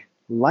relationship. She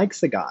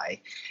likes a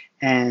guy,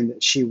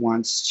 and she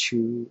wants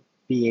to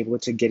be able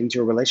to get into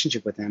a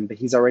relationship with him, but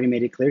he's already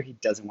made it clear he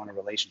doesn't want a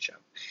relationship.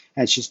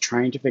 And she's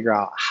trying to figure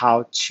out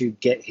how to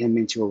get him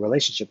into a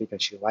relationship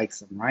because she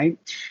likes him, right?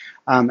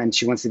 And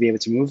she wants to be able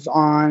to move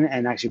on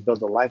and actually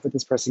build a life with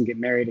this person, get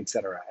married,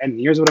 etc. And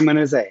here's what I'm going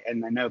to say.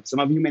 And I know some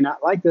of you may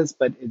not like this,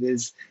 but it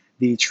is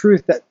the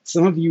truth that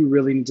some of you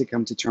really need to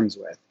come to terms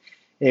with.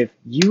 If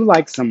you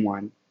like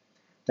someone,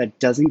 that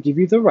doesn't give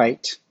you the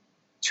right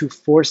to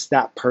force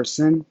that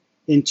person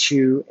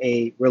into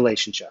a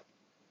relationship.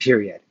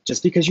 Period.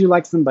 Just because you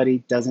like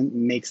somebody doesn't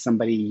make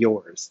somebody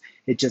yours.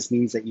 It just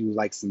means that you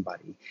like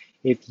somebody.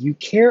 If you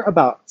care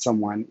about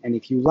someone and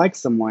if you like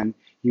someone,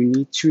 you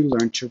need to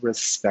learn to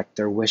respect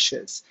their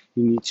wishes.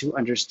 You need to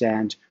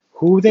understand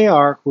who they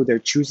are, who they're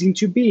choosing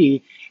to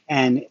be,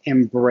 and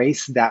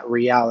embrace that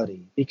reality.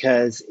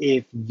 Because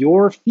if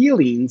your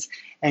feelings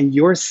and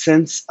your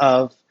sense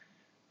of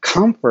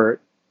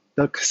comfort,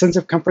 the sense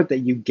of comfort that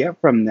you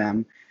get from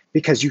them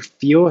because you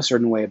feel a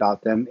certain way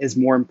about them is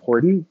more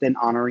important than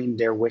honoring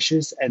their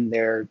wishes and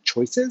their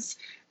choices,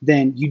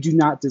 then you do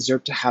not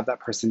deserve to have that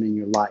person in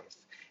your life.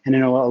 And I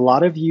know a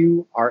lot of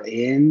you are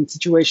in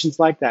situations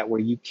like that where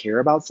you care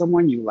about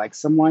someone, you like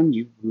someone,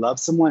 you love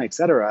someone,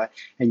 etc.,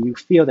 and you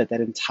feel that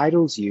that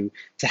entitles you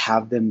to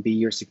have them be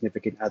your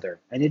significant other.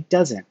 And it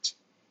doesn't.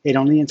 It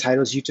only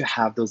entitles you to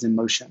have those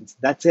emotions.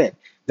 That's it.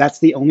 That's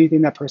the only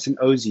thing that person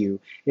owes you,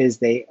 is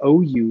they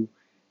owe you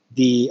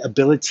the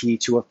ability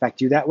to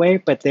affect you that way,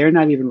 but they're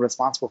not even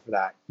responsible for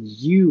that.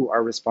 You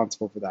are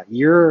responsible for that.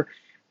 You're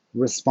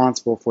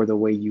responsible for the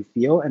way you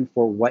feel and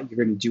for what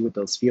you're going to do with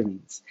those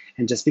feelings.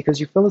 And just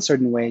because you feel a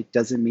certain way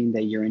doesn't mean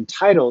that you're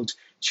entitled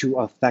to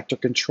affect or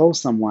control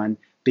someone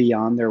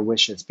beyond their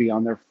wishes,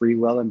 beyond their free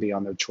will, and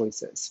beyond their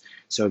choices.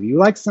 So if you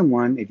like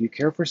someone, if you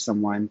care for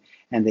someone,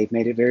 and they've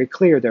made it very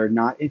clear they're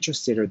not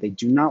interested or they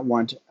do not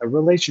want a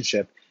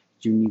relationship,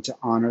 you need to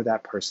honor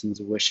that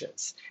person's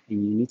wishes. And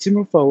you need to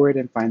move forward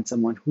and find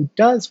someone who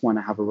does want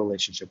to have a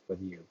relationship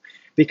with you.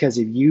 Because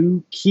if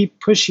you keep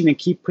pushing and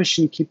keep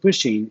pushing, keep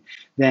pushing,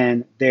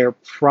 then they're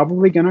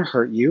probably going to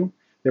hurt you.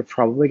 They're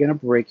probably going to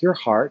break your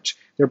heart.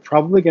 They're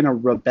probably going to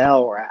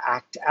rebel or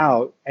act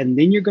out. And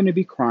then you're going to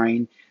be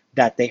crying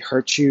that they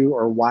hurt you,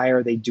 or why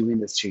are they doing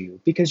this to you?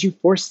 Because you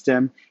forced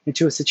them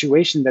into a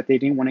situation that they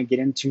didn't want to get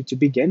into to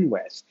begin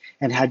with.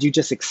 And had you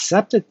just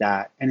accepted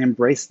that and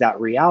embraced that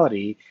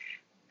reality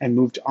and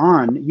moved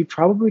on, you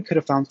probably could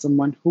have found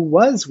someone who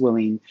was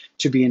willing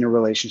to be in a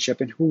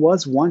relationship and who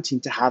was wanting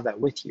to have that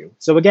with you.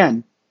 So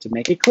again, to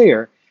make it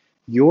clear,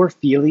 your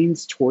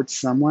feelings towards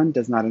someone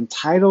does not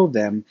entitle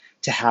them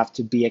to have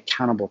to be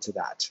accountable to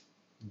that.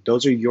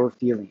 Those are your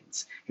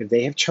feelings. If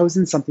they have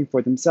chosen something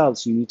for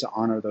themselves, you need to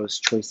honor those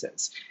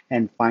choices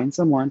and find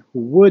someone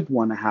who would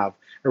want to have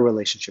a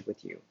relationship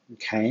with you.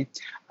 Okay?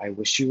 I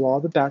wish you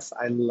all the best.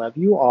 I love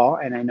you all.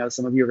 And I know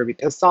some of you are going to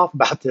be pissed off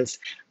about this,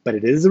 but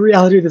it is the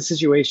reality of the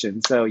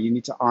situation. So you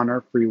need to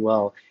honor free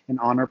will and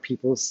honor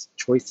people's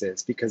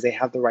choices because they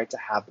have the right to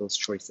have those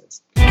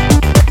choices.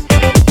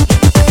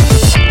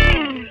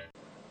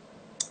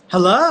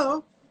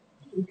 Hello.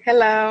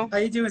 Hello. How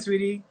you doing,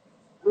 sweetie?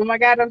 Oh my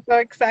God, I'm so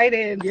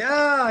excited.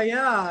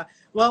 Yeah.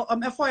 Well,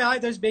 FYI,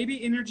 there's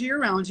baby energy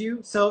around you.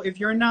 So if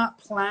you're not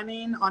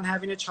planning on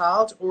having a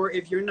child, or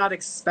if you're not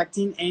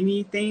expecting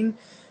anything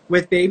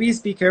with babies,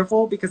 be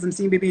careful because I'm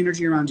seeing baby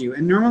energy around you.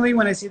 And normally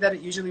when I see that,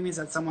 it usually means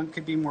that someone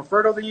could be more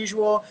fertile than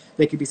usual.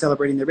 They could be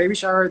celebrating their baby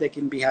shower. They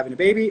can be having a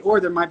baby, or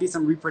there might be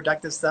some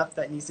reproductive stuff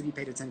that needs to be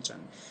paid attention.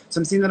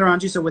 So I'm seeing that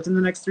around you. So within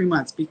the next 3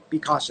 months, be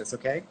cautious,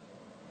 okay?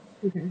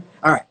 Okay.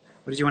 All right.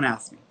 What did you want to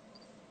ask me?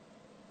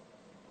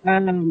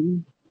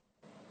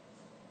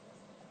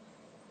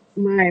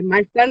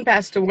 My son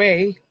passed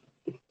away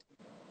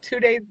 2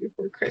 days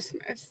before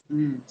Christmas.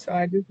 So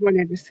I just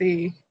wanted to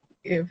see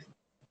if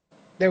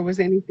there was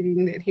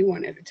anything that he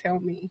wanted to tell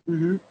me.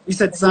 You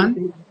said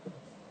son?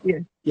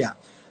 Yeah.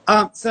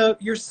 So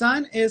your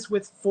son is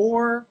with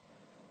 4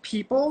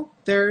 people.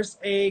 There's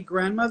a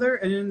grandmother,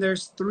 and then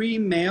there's 3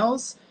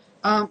 males.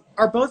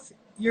 Are both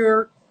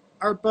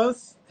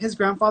his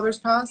grandfathers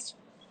passed?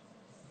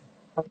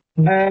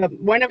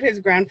 One of his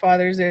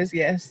grandfathers is,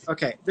 yes.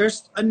 Okay,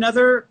 there's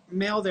another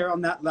male there on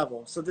that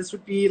level. So this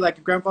would be like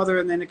a grandfather,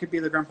 and then it could be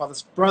the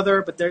grandfather's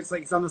brother, but there's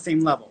like it's on the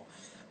same level.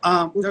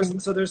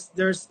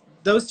 There's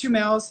those 2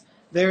 males.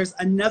 There's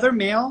another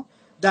male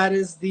that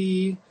is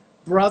the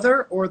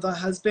brother or the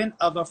husband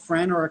of a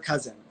friend or a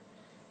cousin.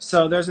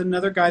 So there's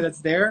another guy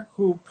that's there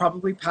who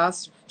probably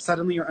passed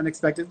suddenly or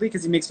unexpectedly,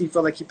 because he makes me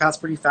feel like he passed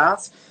pretty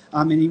fast,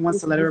 and he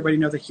wants to let everybody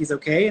know that he's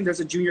okay. And there's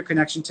a junior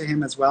connection to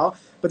him as well,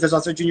 but there's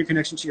also a junior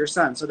connection to your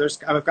son. So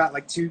I've got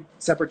like 2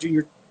 separate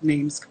junior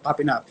names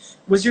popping up.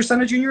 Was your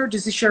son a junior, or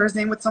does he share his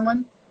name with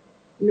someone?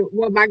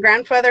 Well, my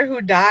grandfather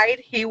who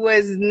died, he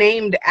was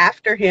named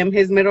after him.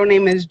 His middle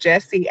name is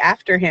Jesse,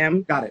 after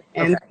him. Got it.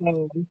 Okay.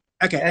 And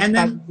okay, and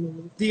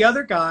then the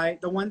other guy,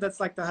 the one that's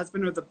like the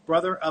husband or the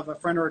brother of a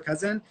friend or a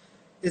cousin,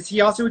 Is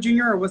he also a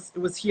junior, or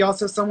was he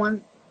also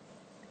someone?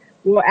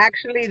 Well,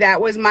 actually, that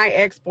was my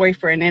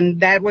ex-boyfriend, and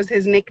that was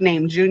his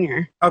nickname,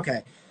 Junior.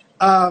 Okay.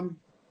 Um,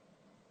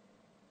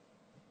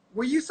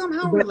 were you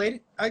somehow But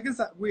related? I guess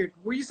that weird.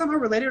 Were you somehow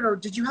related, or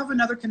did you have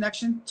another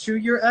connection to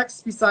your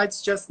ex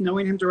besides just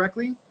knowing him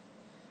directly?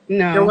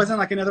 There no, wasn't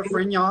like another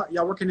friend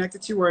y'all were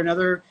connected to, or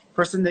another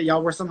person that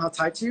y'all were somehow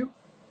tied to.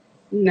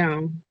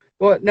 no.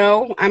 Well,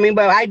 no. I mean,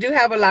 but I do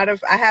have a lot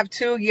of. I have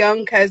two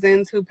young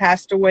cousins who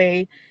passed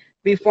away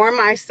before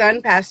my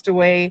son passed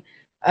away.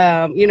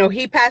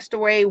 He passed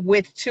away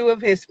with two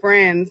of his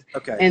friends,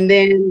 Okay. and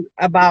then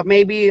about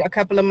maybe a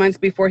couple of months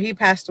before he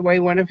passed away,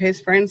 one of his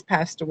friends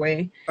passed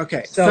away.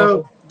 Okay. So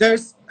So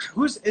there's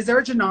who's is there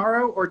a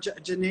Gennaro or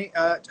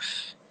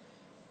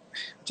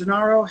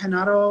Gennaro,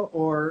 Henato,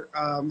 or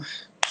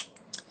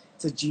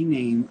it's a G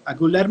name. A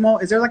Guillermo.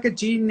 Is there like a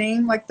G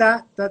name like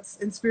that that's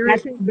in that's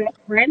spirit? his best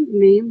friend's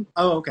name.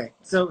 Oh, okay.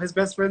 So his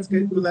best friend's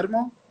Mhm.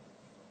 Guillermo.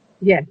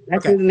 Yes,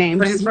 that's Okay, his name.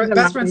 but his He's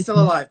best friend's alive. still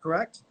alive,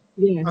 correct?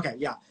 Yeah. Okay,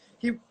 yeah.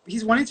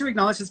 He's wanting to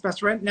acknowledge his best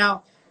friend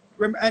now.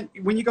 And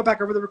when you go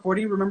back over the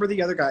recording, remember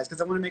the other guys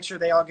because I want to make sure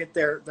they all get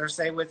their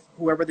say with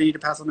whoever they need to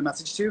pass on the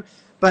message to.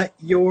 But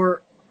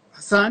your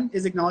son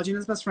is acknowledging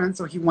his best friend,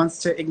 so he wants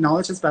to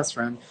acknowledge his best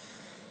friend.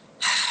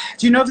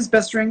 Do you know if his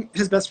best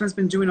friend's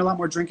been doing a lot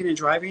more drinking and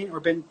driving, or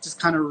been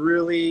just kind of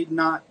really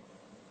not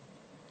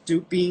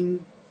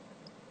being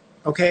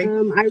okay? I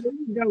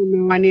really don't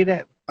know. I need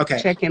to Okay,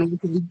 check in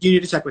with him. you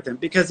need to check with him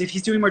because if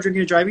he's doing more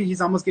drinking and driving,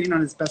 he's almost getting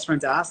on his best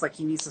friend's ass. Like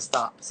he needs to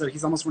stop. So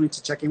he's almost wanting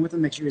to check in with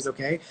him, make sure he's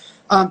okay.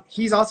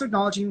 He's also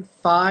acknowledging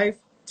 5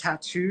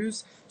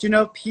 tattoos. Do you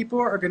know people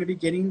are going to be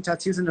getting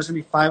tattoos and there's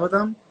going to be 5 of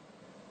them?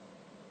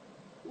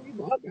 We've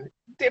all got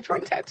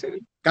different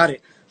tattoos. Got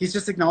it. He's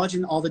just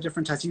acknowledging all the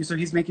different tattoos. So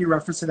he's making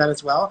reference to that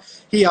as well.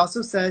 He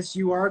also says,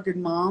 "You are a good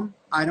mom.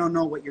 I don't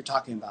know what you're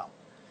talking about.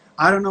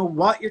 I don't know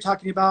what you're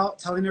talking about,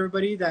 telling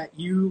everybody that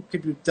you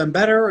could have done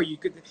better or you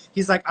could."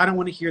 He's like, "I don't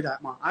want to hear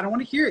that, Mom. I don't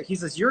want to hear it." He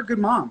says, "You're a good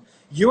mom.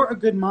 You're a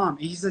good mom."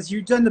 And he says,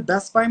 "You've done the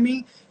best by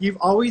me. You've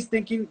always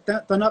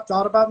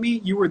thought about me.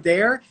 You were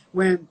there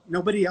when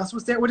nobody else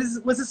was there."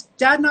 Was his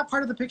dad not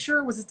part of the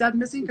picture? Was his dad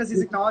missing? Because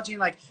he's acknowledging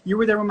like you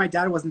were there when my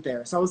dad wasn't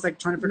there. So I was like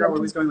trying to figure out where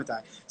he was going with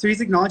that. So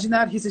he's acknowledging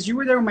that. He says, "You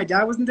were there when my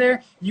dad wasn't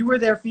there. You were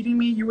there feeding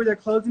me. You were there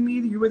clothing me.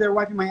 You were there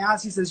wiping my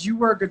ass." He says, "You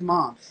were a good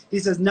mom." He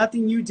says,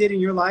 "Nothing you did in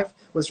your life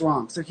was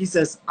wrong." So he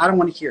says, "I don't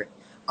want to hear it.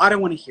 I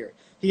don't want to hear it."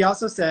 He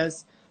also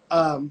says,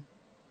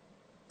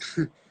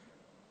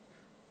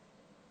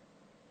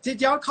 did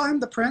y'all call him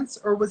the prince,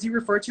 or was he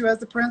referred to as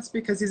the prince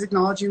because he's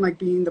acknowledging like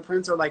being the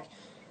prince, or like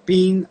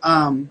being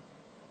was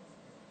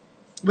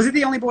he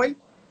the only boy?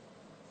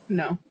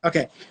 No.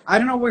 Okay, I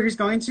don't know where he's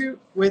going to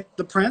with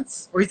the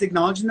prince, or he's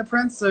acknowledging the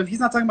prince. So if he's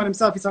not talking about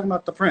himself, he's talking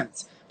about the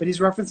prince, but he's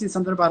referencing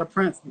something about a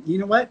prince. You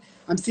know what?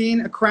 I'm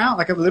seeing a crown,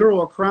 like a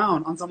literal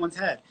crown on someone's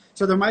head.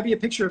 So there might be a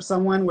picture of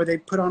someone where they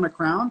put on a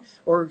crown,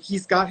 or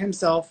he's got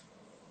himself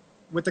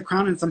with the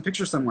crown in some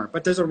picture somewhere.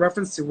 But there's a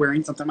reference to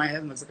wearing something on my head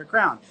and looks like a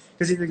crown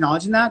because he's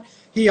acknowledging that.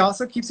 He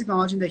also keeps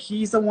acknowledging that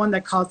he's the one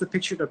that caused the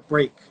picture to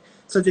break.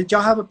 So did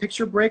y'all have a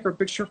picture break or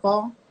picture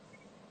fall?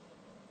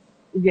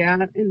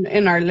 Yeah,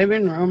 in our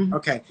living room.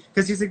 Okay,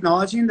 because he's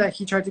acknowledging that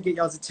he tried to get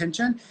y'all's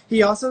attention.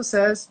 He also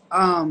says,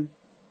 okay.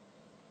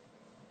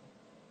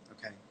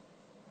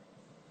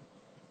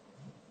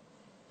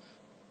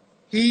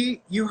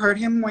 You heard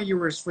him while you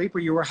were asleep or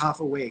you were half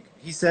awake.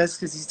 He says,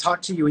 because he's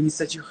talked to you and he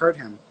said you heard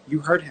him.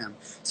 You heard him.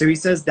 So he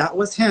says that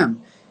was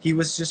him. He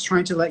was just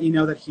trying to let you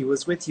know that he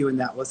was with you and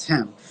that was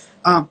him.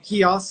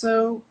 He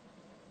also,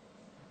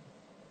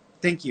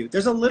 thank you.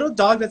 There's a little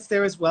dog that's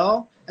there as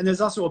well. And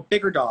there's also a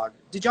bigger dog.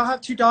 Did y'all have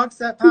 2 dogs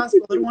that passed,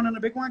 a little one and a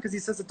big one? Because he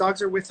says the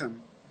dogs are with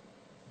him.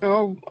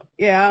 Oh,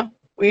 yeah.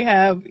 We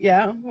have,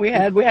 yeah, we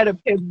had a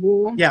pit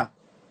bull. Yeah.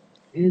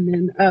 And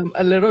then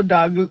a little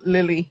dog,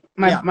 Lily,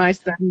 my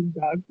son's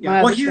dog.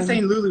 Yeah. Well, he was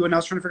saying Lulu, and I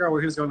was trying to figure out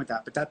where he was going with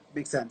that, but that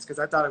makes sense because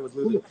I thought it was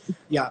Lulu.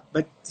 Yeah,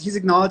 but he's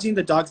acknowledging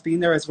the dogs being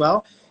there as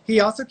well. He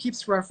also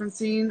keeps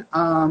referencing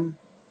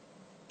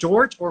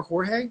George or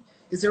Jorge.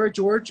 Is there a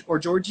George or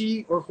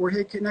Georgie or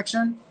Jorge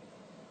connection?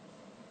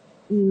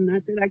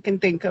 Not that I can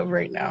think of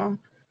right now.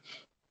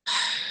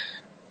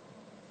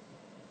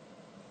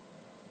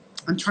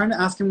 I'm trying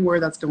to ask him where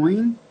that's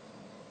going.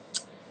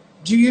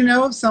 Do you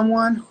know of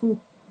someone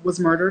who was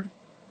murdered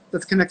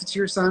that's connected to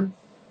your son?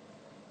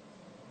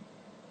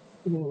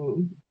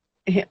 Or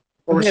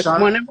shot?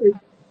 One of his,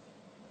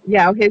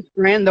 yeah, his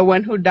friend, the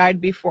one who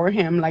died before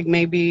him, like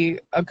maybe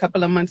a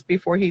couple of months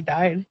before he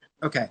died.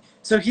 Okay,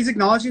 so he's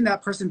acknowledging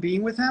that person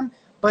being with him,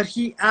 but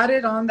he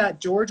added on that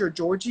George or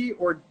Georgie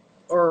or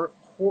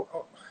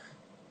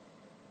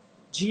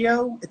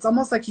Gio. It's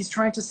almost like he's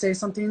trying to say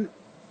something.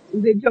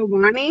 Is it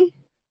Giovanni?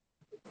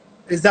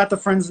 Is that the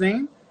friend's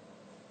name?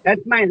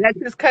 That's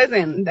his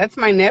cousin. That's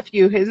my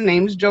nephew. His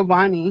name's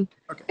Giovanni.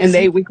 Okay.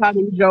 And we call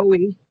him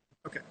Joey.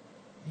 Okay.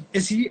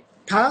 Is he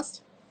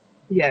passed?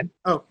 Yes.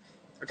 Oh,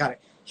 I got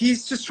it.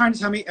 he's just trying to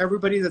tell me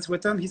everybody that's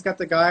with him. He's got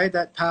the guy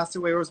that passed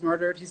away or was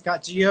murdered. He's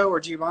got Gio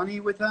or Giovanni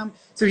with him.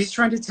 So he's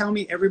trying to tell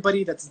me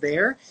everybody that's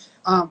there.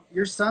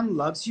 Your son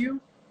loves you.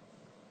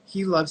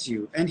 He loves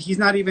you. And he's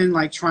not even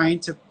like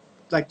trying to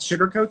like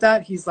sugarcoat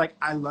that. He's like,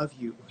 I love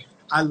you.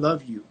 I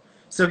love you.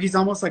 So he's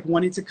almost like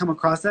wanting to come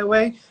across that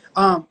way.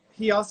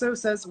 He also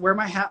says, wear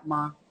my hat,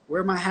 Ma.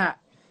 Wear my hat.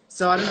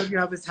 So I don't know if you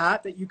have his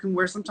hat that you can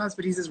wear sometimes,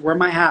 but he says, wear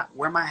my hat.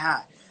 Wear my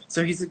hat.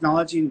 So he's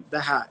acknowledging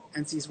the hat,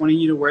 and he's wanting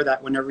you to wear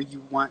that whenever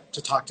you want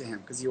to talk to him,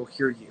 because he'll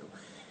hear you.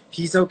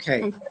 He's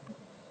okay.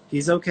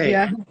 He's okay.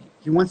 Yeah.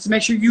 He wants to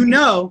make sure you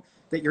know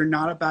that you're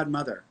not a bad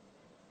mother.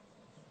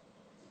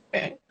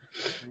 Okay.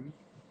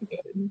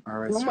 All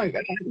right. Oh my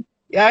God.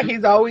 Yeah,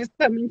 he's always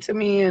coming to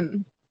me,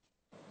 and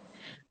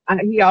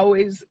he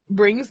always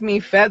brings me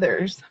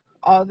feathers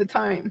all the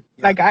time.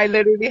 Yeah. Like I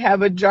literally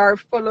have a jar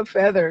full of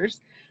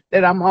feathers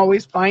that I'm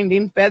always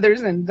finding,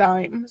 feathers and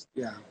dimes.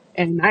 Yeah.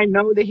 And I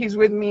know that he's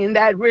with me, and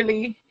that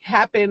really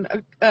happened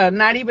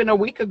not even a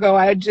week ago.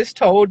 I had just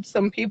told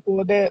some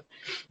people that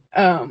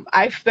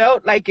I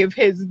felt like if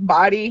his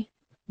body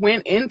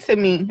went into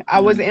me,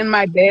 I was in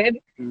my bed,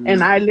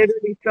 and I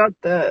literally felt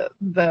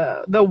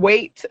the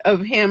weight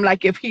of him.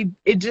 Like if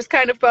it just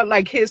kind of felt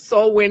like his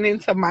soul went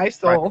into my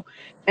soul,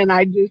 and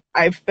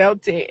I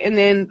felt it. And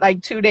then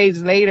like 2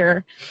 days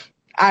later,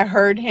 I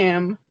heard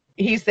him.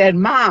 He said,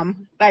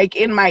 Mom, like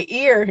in my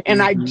ear.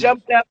 And I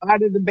jumped up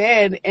out of the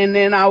bed, and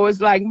then I was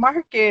like,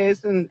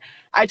 Marcus. And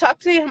I talk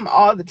to him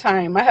all the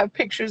time. I have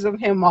pictures of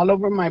him all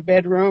over my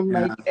bedroom.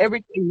 Yeah. Like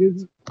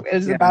everything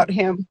is about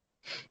him.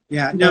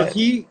 Yeah, no,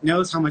 he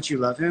knows how much you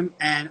love him,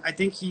 and I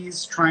think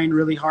he's trying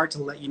really hard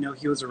to let you know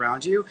he was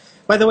around you.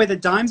 By the way, the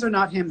dimes are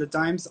not him. The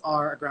dimes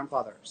are a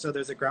grandfather. So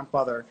there's a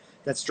grandfather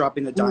that's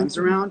dropping the dimes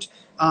around.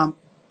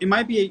 It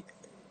might be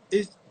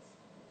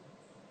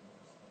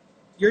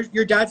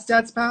your dad's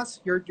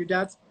passed? Your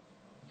dad's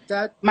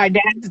dad? My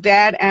dad's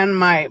dad and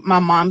my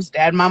mom's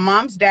dad. My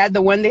mom's dad,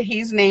 the one that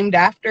he's named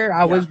after,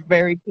 I was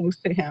very close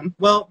to him.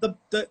 Well,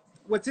 the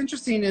what's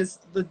interesting is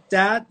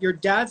your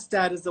dad's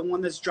dad is the one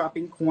that's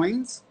dropping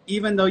coins.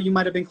 Even though you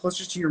might have been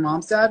closer to your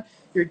mom's dad,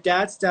 your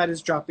dad's dad is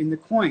dropping the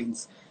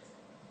coins.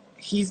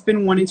 He's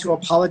been wanting to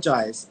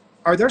apologize.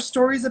 Are there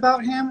stories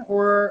about him,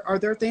 or are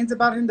there things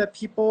about him that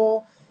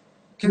people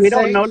can say? We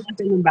don't know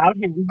nothing about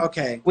him.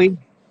 Okay.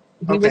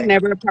 He was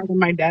never a part of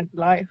my dad's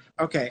life.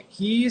 Okay.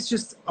 He's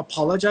just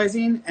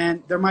apologizing,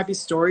 and there might be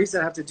stories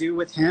that have to do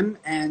with him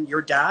and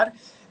your dad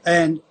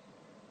and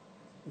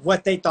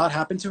what they thought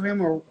happened to him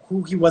or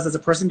who he was as a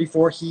person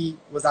before he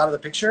was out of the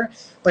picture.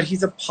 But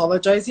he's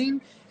apologizing,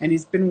 and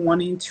he's been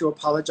wanting to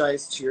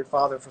apologize to your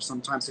father for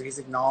some time. So he's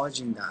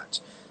acknowledging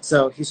that.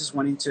 So he's just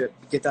wanting to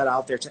get that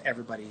out there to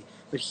everybody.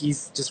 But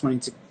he's just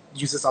wanting to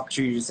use this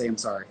opportunity to say, I'm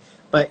sorry.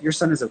 But your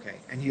son is okay,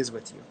 and he is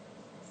with you.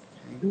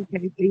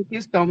 Okay, thank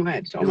you so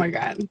much. Oh my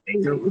God.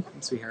 Thank You're you.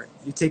 welcome, sweetheart.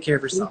 You take care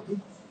of yourself.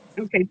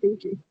 Okay,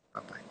 thank you.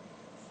 Bye-bye.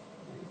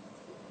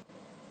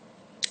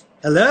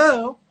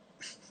 Hello?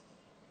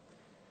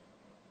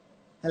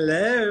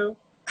 Hello?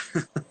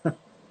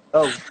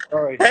 Oh,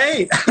 sorry.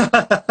 Hey!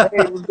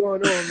 Hey, what's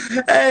going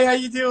on? Hey, how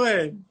you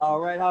doing? All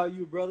right, how are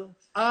you, brother?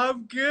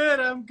 I'm good.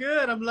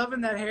 I'm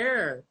loving that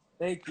hair.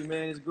 Thank you,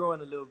 man. It's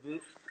growing a little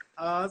bit.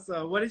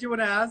 Awesome. What did you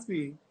want to ask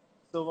me?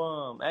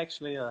 So,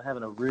 actually,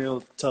 having a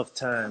real tough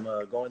time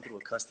going through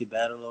a custody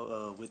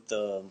battle with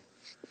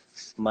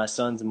my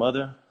son's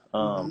mother.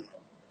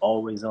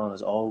 Always on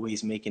us,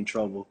 always making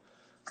trouble.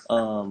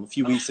 A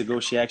few weeks ago,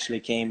 she actually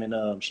came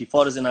and she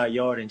fought us in our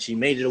yard, and she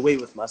made it away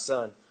with my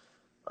son.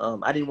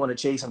 I didn't want to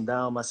chase him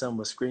down. My son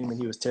was screaming.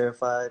 He was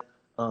terrified.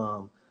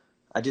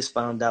 I just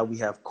found out we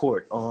have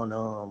court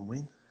on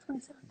when?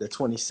 The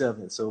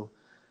 27th. So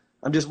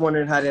I'm just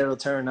wondering how that'll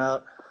turn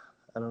out.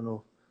 I don't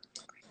know.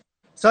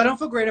 So I don't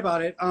feel great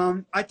about it.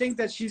 I think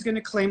that she's going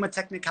to claim a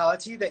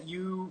technicality that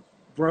you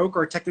broke,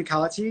 or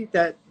technicality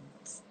that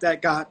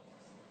got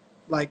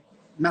like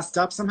messed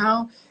up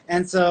somehow.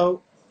 And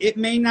so it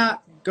may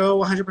not go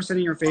 100% in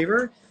your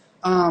favor.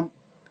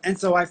 And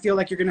so I feel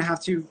like you're going to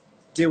have to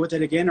deal with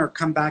it again, or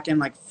come back and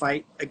like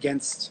fight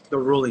against the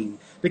ruling,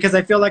 because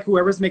I feel like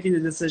whoever's making the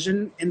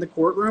decision in the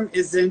courtroom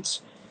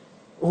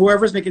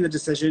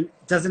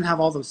doesn't have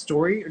all the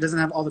story, or doesn't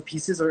have all the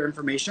pieces or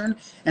information.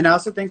 And I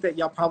also think that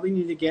y'all probably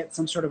need to get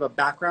some sort of a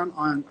background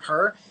on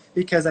her,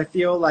 because I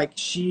feel like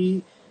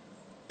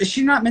is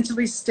she not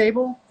mentally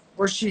stable,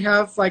 or she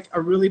have like a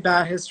really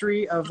bad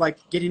history of like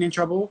getting in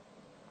trouble?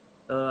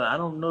 I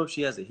don't know if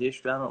she has a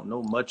history. I don't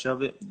know much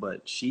of it,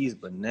 but she's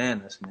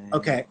bananas, man.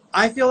 Okay.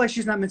 I feel like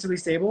she's not mentally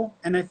stable,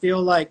 and I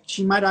feel like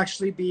she might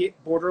actually be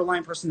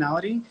borderline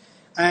personality.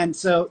 And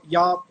so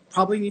y'all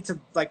probably need to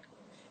like,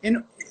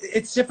 and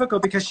it's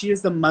difficult because she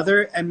is the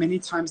mother, and many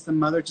times the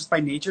mother, just by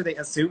nature, they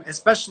assume,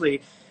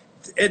 especially,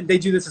 and they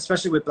do this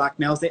especially with black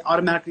males, they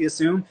automatically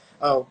assume,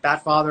 oh,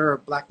 bad father or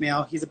black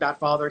male, he's a bad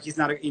father, he's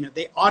not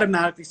they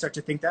automatically start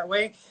to think that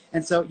way.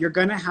 And so you're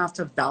going to have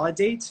to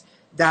validate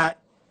that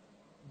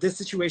this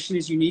situation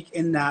is unique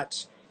in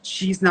that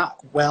she's not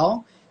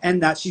well,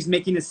 and that she's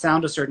making it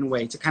sound a certain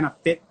way to kind of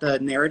fit the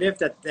narrative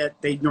that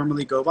they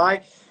normally go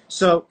by.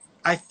 So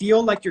I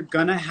feel like you're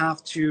gonna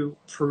have to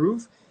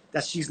prove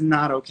that she's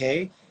not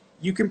okay.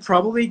 You can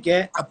probably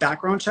get a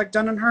background check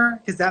done on her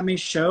because that may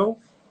show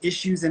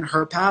issues in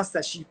her past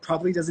that she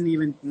probably doesn't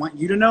even want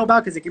you to know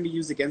about because it can be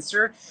used against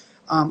her.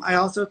 I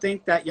also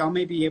think that y'all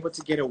may be able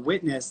to get a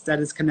witness that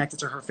is connected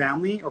to her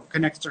family or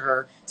connected to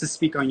her to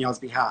speak on y'all's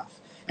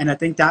behalf. And I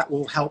think that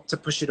will help to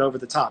push it over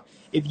the top.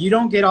 If you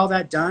don't get all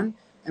that done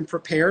and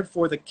prepared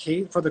for the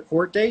case, for the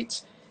court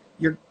date,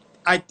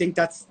 I think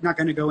that's not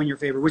going to go in your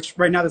favor, which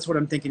right now that's what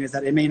I'm thinking, is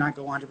that it may not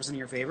go 100% in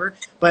your favor,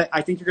 but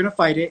I think you're going to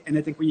fight it. And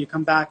I think when you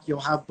come back,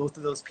 you'll have both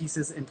of those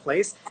pieces in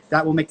place.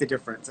 That will make the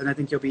difference. And I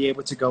think you'll be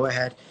able to go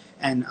ahead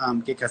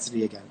and get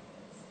custody again.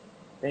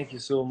 Thank you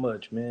so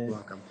much, man. You're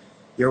welcome.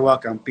 You're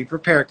welcome. Be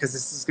prepared because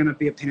this is going to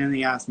be a pain in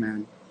the ass,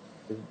 man.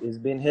 It's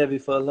been heavy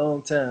for a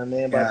long time,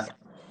 man. Yeah.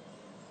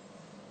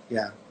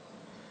 Yeah.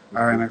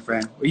 All right, my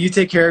friend. Well, you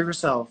take care of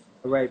yourself.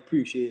 All right,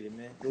 appreciate it,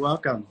 man. You're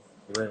welcome.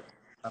 All right.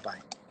 Bye-bye.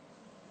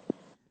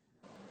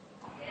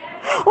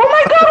 Oh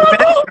my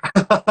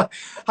God!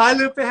 Hi,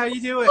 Lupe. How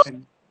you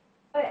doing?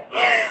 Oh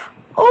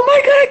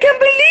my God! I can't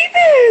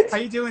believe How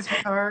it! you doing,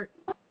 sweetheart?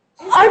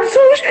 I'm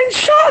so in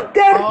shock,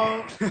 Dad.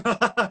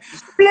 Oh.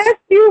 Bless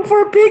you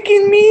for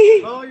picking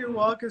me. Oh, you're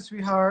welcome,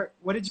 sweetheart.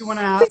 What did you want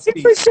to Thank ask you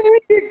me? for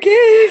sharing your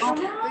gift.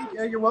 Oh, thank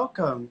you. You're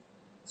welcome.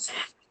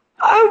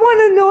 I want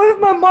to know if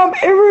my mom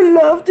ever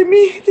loved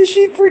me. Did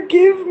she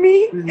forgive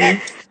me?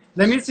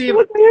 Let me see if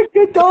Was I a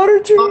good daughter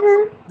to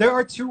her? there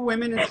are two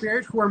women in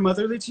spirit who are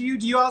motherly to you.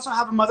 Do you also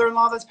have a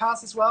mother-in-law that's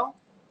passed as well?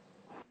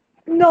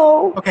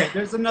 No. Okay,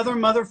 there's another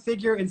mother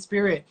figure in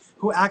spirit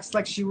who acts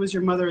like she was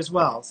your mother as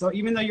well. So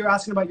even though you're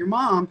asking about your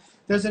mom,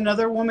 there's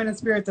another woman in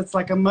spirit that's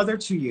like a mother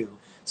to you.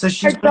 So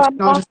she's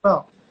not as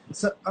well.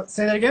 So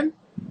say that again.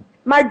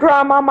 My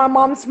grandma, my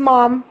mom's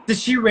mom. Did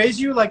she raise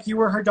you like you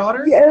were her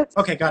daughter? Yes.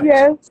 Okay, got it.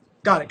 Yes.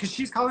 Got it. Because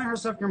she's calling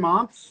herself your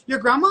mom. Your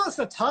grandma is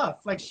so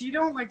tough. Like, she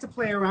don't like to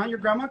play around. Your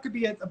grandma could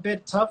be a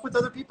bit tough with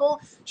other people.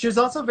 She was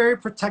also very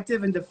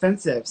protective and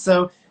defensive.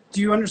 So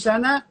do you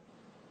understand that?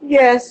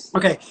 Yes.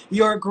 Okay.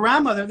 Your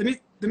grandmother,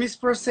 let me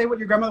first say what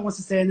your grandmother wants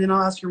to say, and then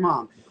I'll ask your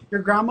mom.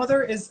 Your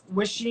grandmother is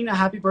wishing a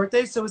happy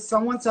birthday. So is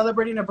someone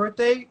celebrating a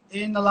birthday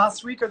in the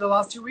last week or the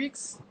last 2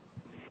 weeks?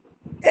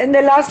 And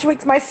the last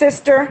week's my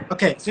sister.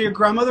 Okay, so your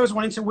grandmother is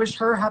wanting to wish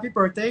her happy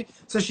birthday,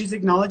 so she's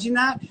acknowledging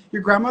that.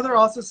 Your grandmother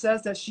also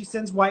says that she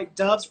sends white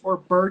doves or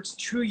birds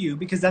to you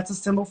because that's a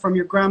symbol from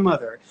your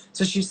grandmother.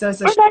 So she says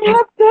that. And I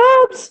have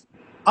doves.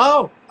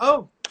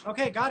 Oh,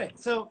 okay, got it.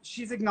 So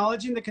she's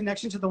acknowledging the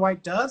connection to the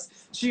white doves.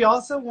 She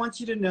also wants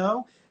you to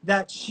know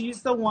that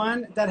she's the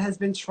one that has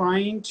been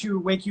trying to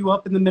wake you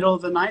up in the middle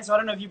of the night. So I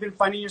don't know if you've been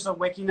finding yourself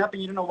waking up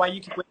and you don't know why you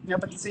keep waking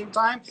up at the same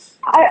time.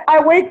 I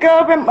wake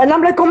up and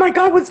I'm like, oh my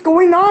God, what's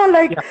going on?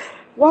 Like,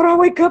 why do I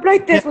wake up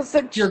like this?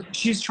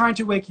 She's trying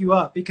to wake you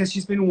up because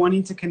she's been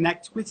wanting to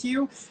connect with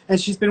you, and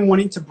she's been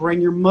wanting to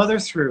bring your mother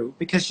through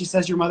because she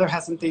says your mother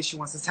has some things she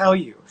wants to tell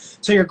you.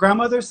 So your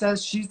grandmother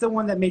says she's the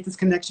one that made this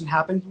connection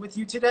happen with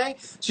you today.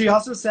 She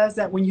also says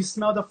that when you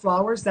smell the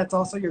flowers, that's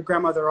also your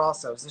grandmother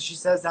also. So she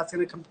says that's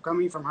going to come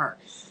coming from her.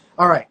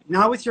 All right,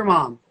 now with your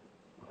mom.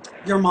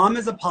 Your mom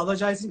is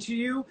apologizing to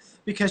you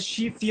because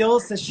she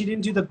feels that she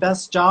didn't do the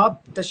best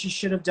job that she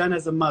should have done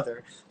as a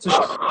mother. So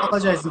she's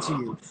apologizing to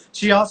you.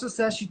 She also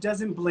says she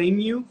doesn't blame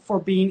you for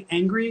being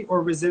angry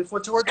or resentful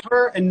towards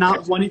her and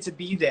not wanting to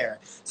be there.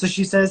 So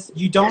she says,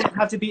 you don't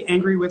have to be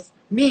angry with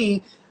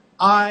me.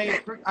 I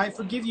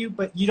forgive you,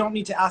 but you don't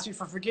need to ask me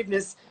for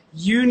forgiveness.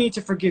 You need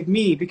to forgive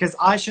me because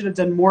I should have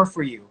done more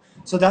for you.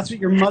 So that's what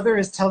your mother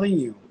is telling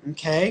you,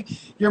 okay?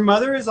 Your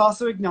mother is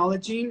also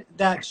acknowledging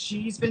that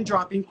she's been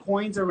dropping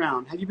coins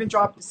around. Have you been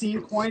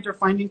seeing coins or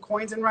finding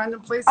coins in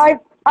random places? I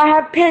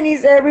have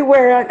pennies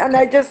everywhere, and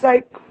I just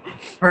like,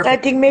 Perfect. I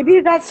think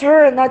maybe that's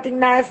her, and I think,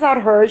 nah, it's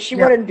not her. She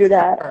wouldn't do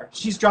that.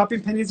 She's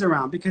dropping pennies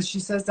around because she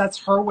says that's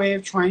her way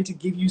of trying to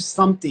give you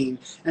something,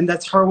 and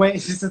that's her way.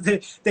 She says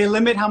they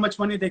limit how much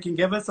money they can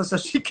give us, so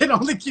she can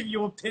only give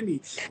you a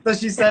penny. So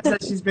she says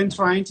that she's been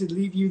trying to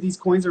leave you these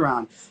coins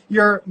around.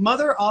 Your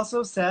mother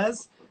also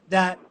says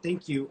that,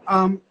 thank you,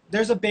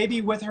 there's a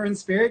baby with her in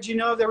spirit. Do you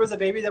know if there was a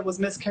baby that was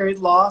miscarried,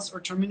 lost,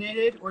 or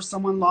terminated, or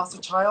someone lost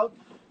a child?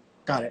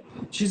 Got it.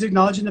 She's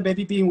acknowledging the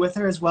baby being with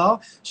her as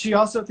well. She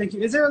also, thank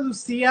you. Is there a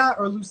Lucia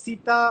or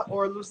Lucita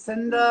or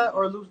Lucinda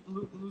or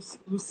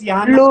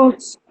Luciana?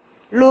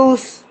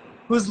 Luz.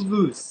 Who's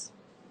Luz?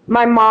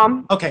 My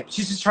mom. Okay,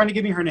 she's just trying to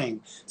give me her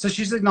name. So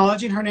she's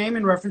acknowledging her name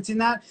and referencing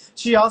that.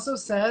 She also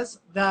says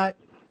that,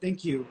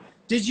 thank you.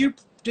 Did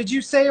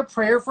you say a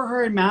prayer for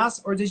her in Mass,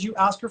 or did you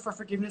ask her for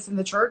forgiveness in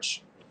the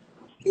church?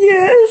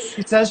 Yes.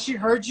 She says she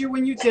heard you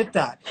when you did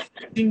that.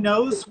 She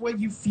knows what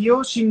you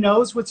feel. She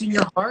knows what's in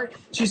your heart.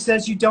 She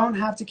says you don't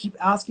have to keep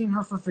asking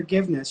her for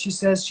forgiveness. She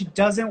says she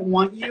doesn't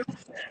want you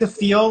to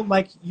feel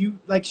like you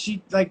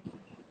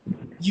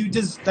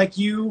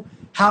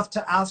have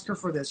to ask her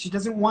for this. She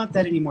doesn't want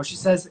that anymore. She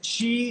says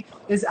she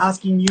is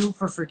asking you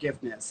for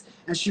forgiveness.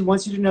 And she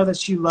wants you to know that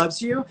she loves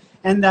you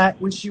and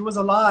that when she was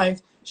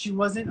alive, she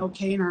wasn't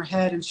okay in her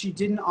head, and she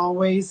didn't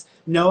always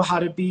know how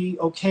to be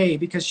okay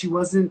because she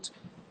wasn't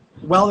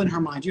well in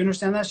her mind. Do you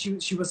understand that?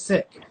 She was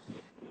sick.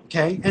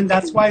 Okay, and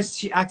that's why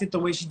she acted the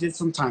way she did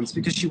sometimes,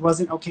 because she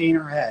wasn't okay in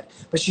her head.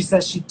 But she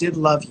says she did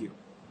love you.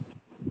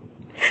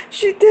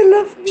 She did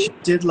love me. She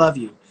did love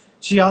you.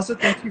 She also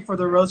thanked you for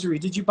the rosary.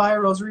 Did you buy a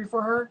rosary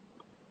for her?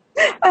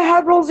 I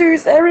have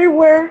rosaries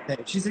everywhere.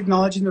 Okay. She's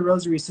acknowledging the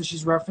rosary, so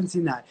she's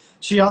referencing that.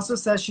 She also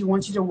says she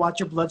wants you to watch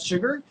your blood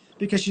sugar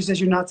because she says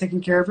you're not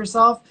taking care of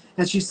yourself.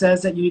 And she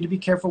says that you need to be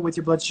careful with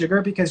your blood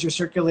sugar because your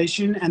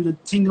circulation and the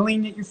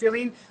tingling that you're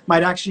feeling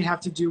might actually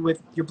have to do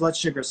with your blood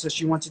sugar. So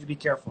she wants you to be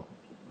careful.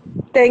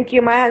 Thank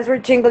you. My hands were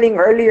tingling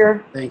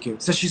earlier. Thank you.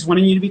 So she's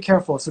wanting you to be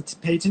careful. So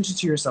pay attention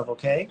to yourself,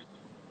 okay?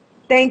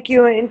 Thank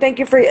you. And thank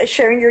you for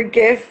sharing your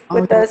gift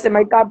with us. And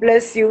may God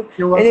bless you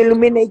You're and welcome.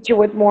 illuminate you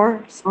with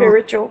more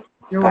spiritual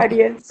You're welcome.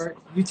 guidance.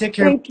 You take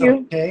care of Thank yourself,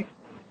 you. okay?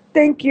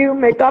 Thank you.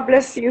 May God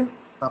bless you.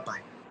 Bye-bye.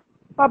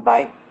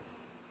 Bye-bye.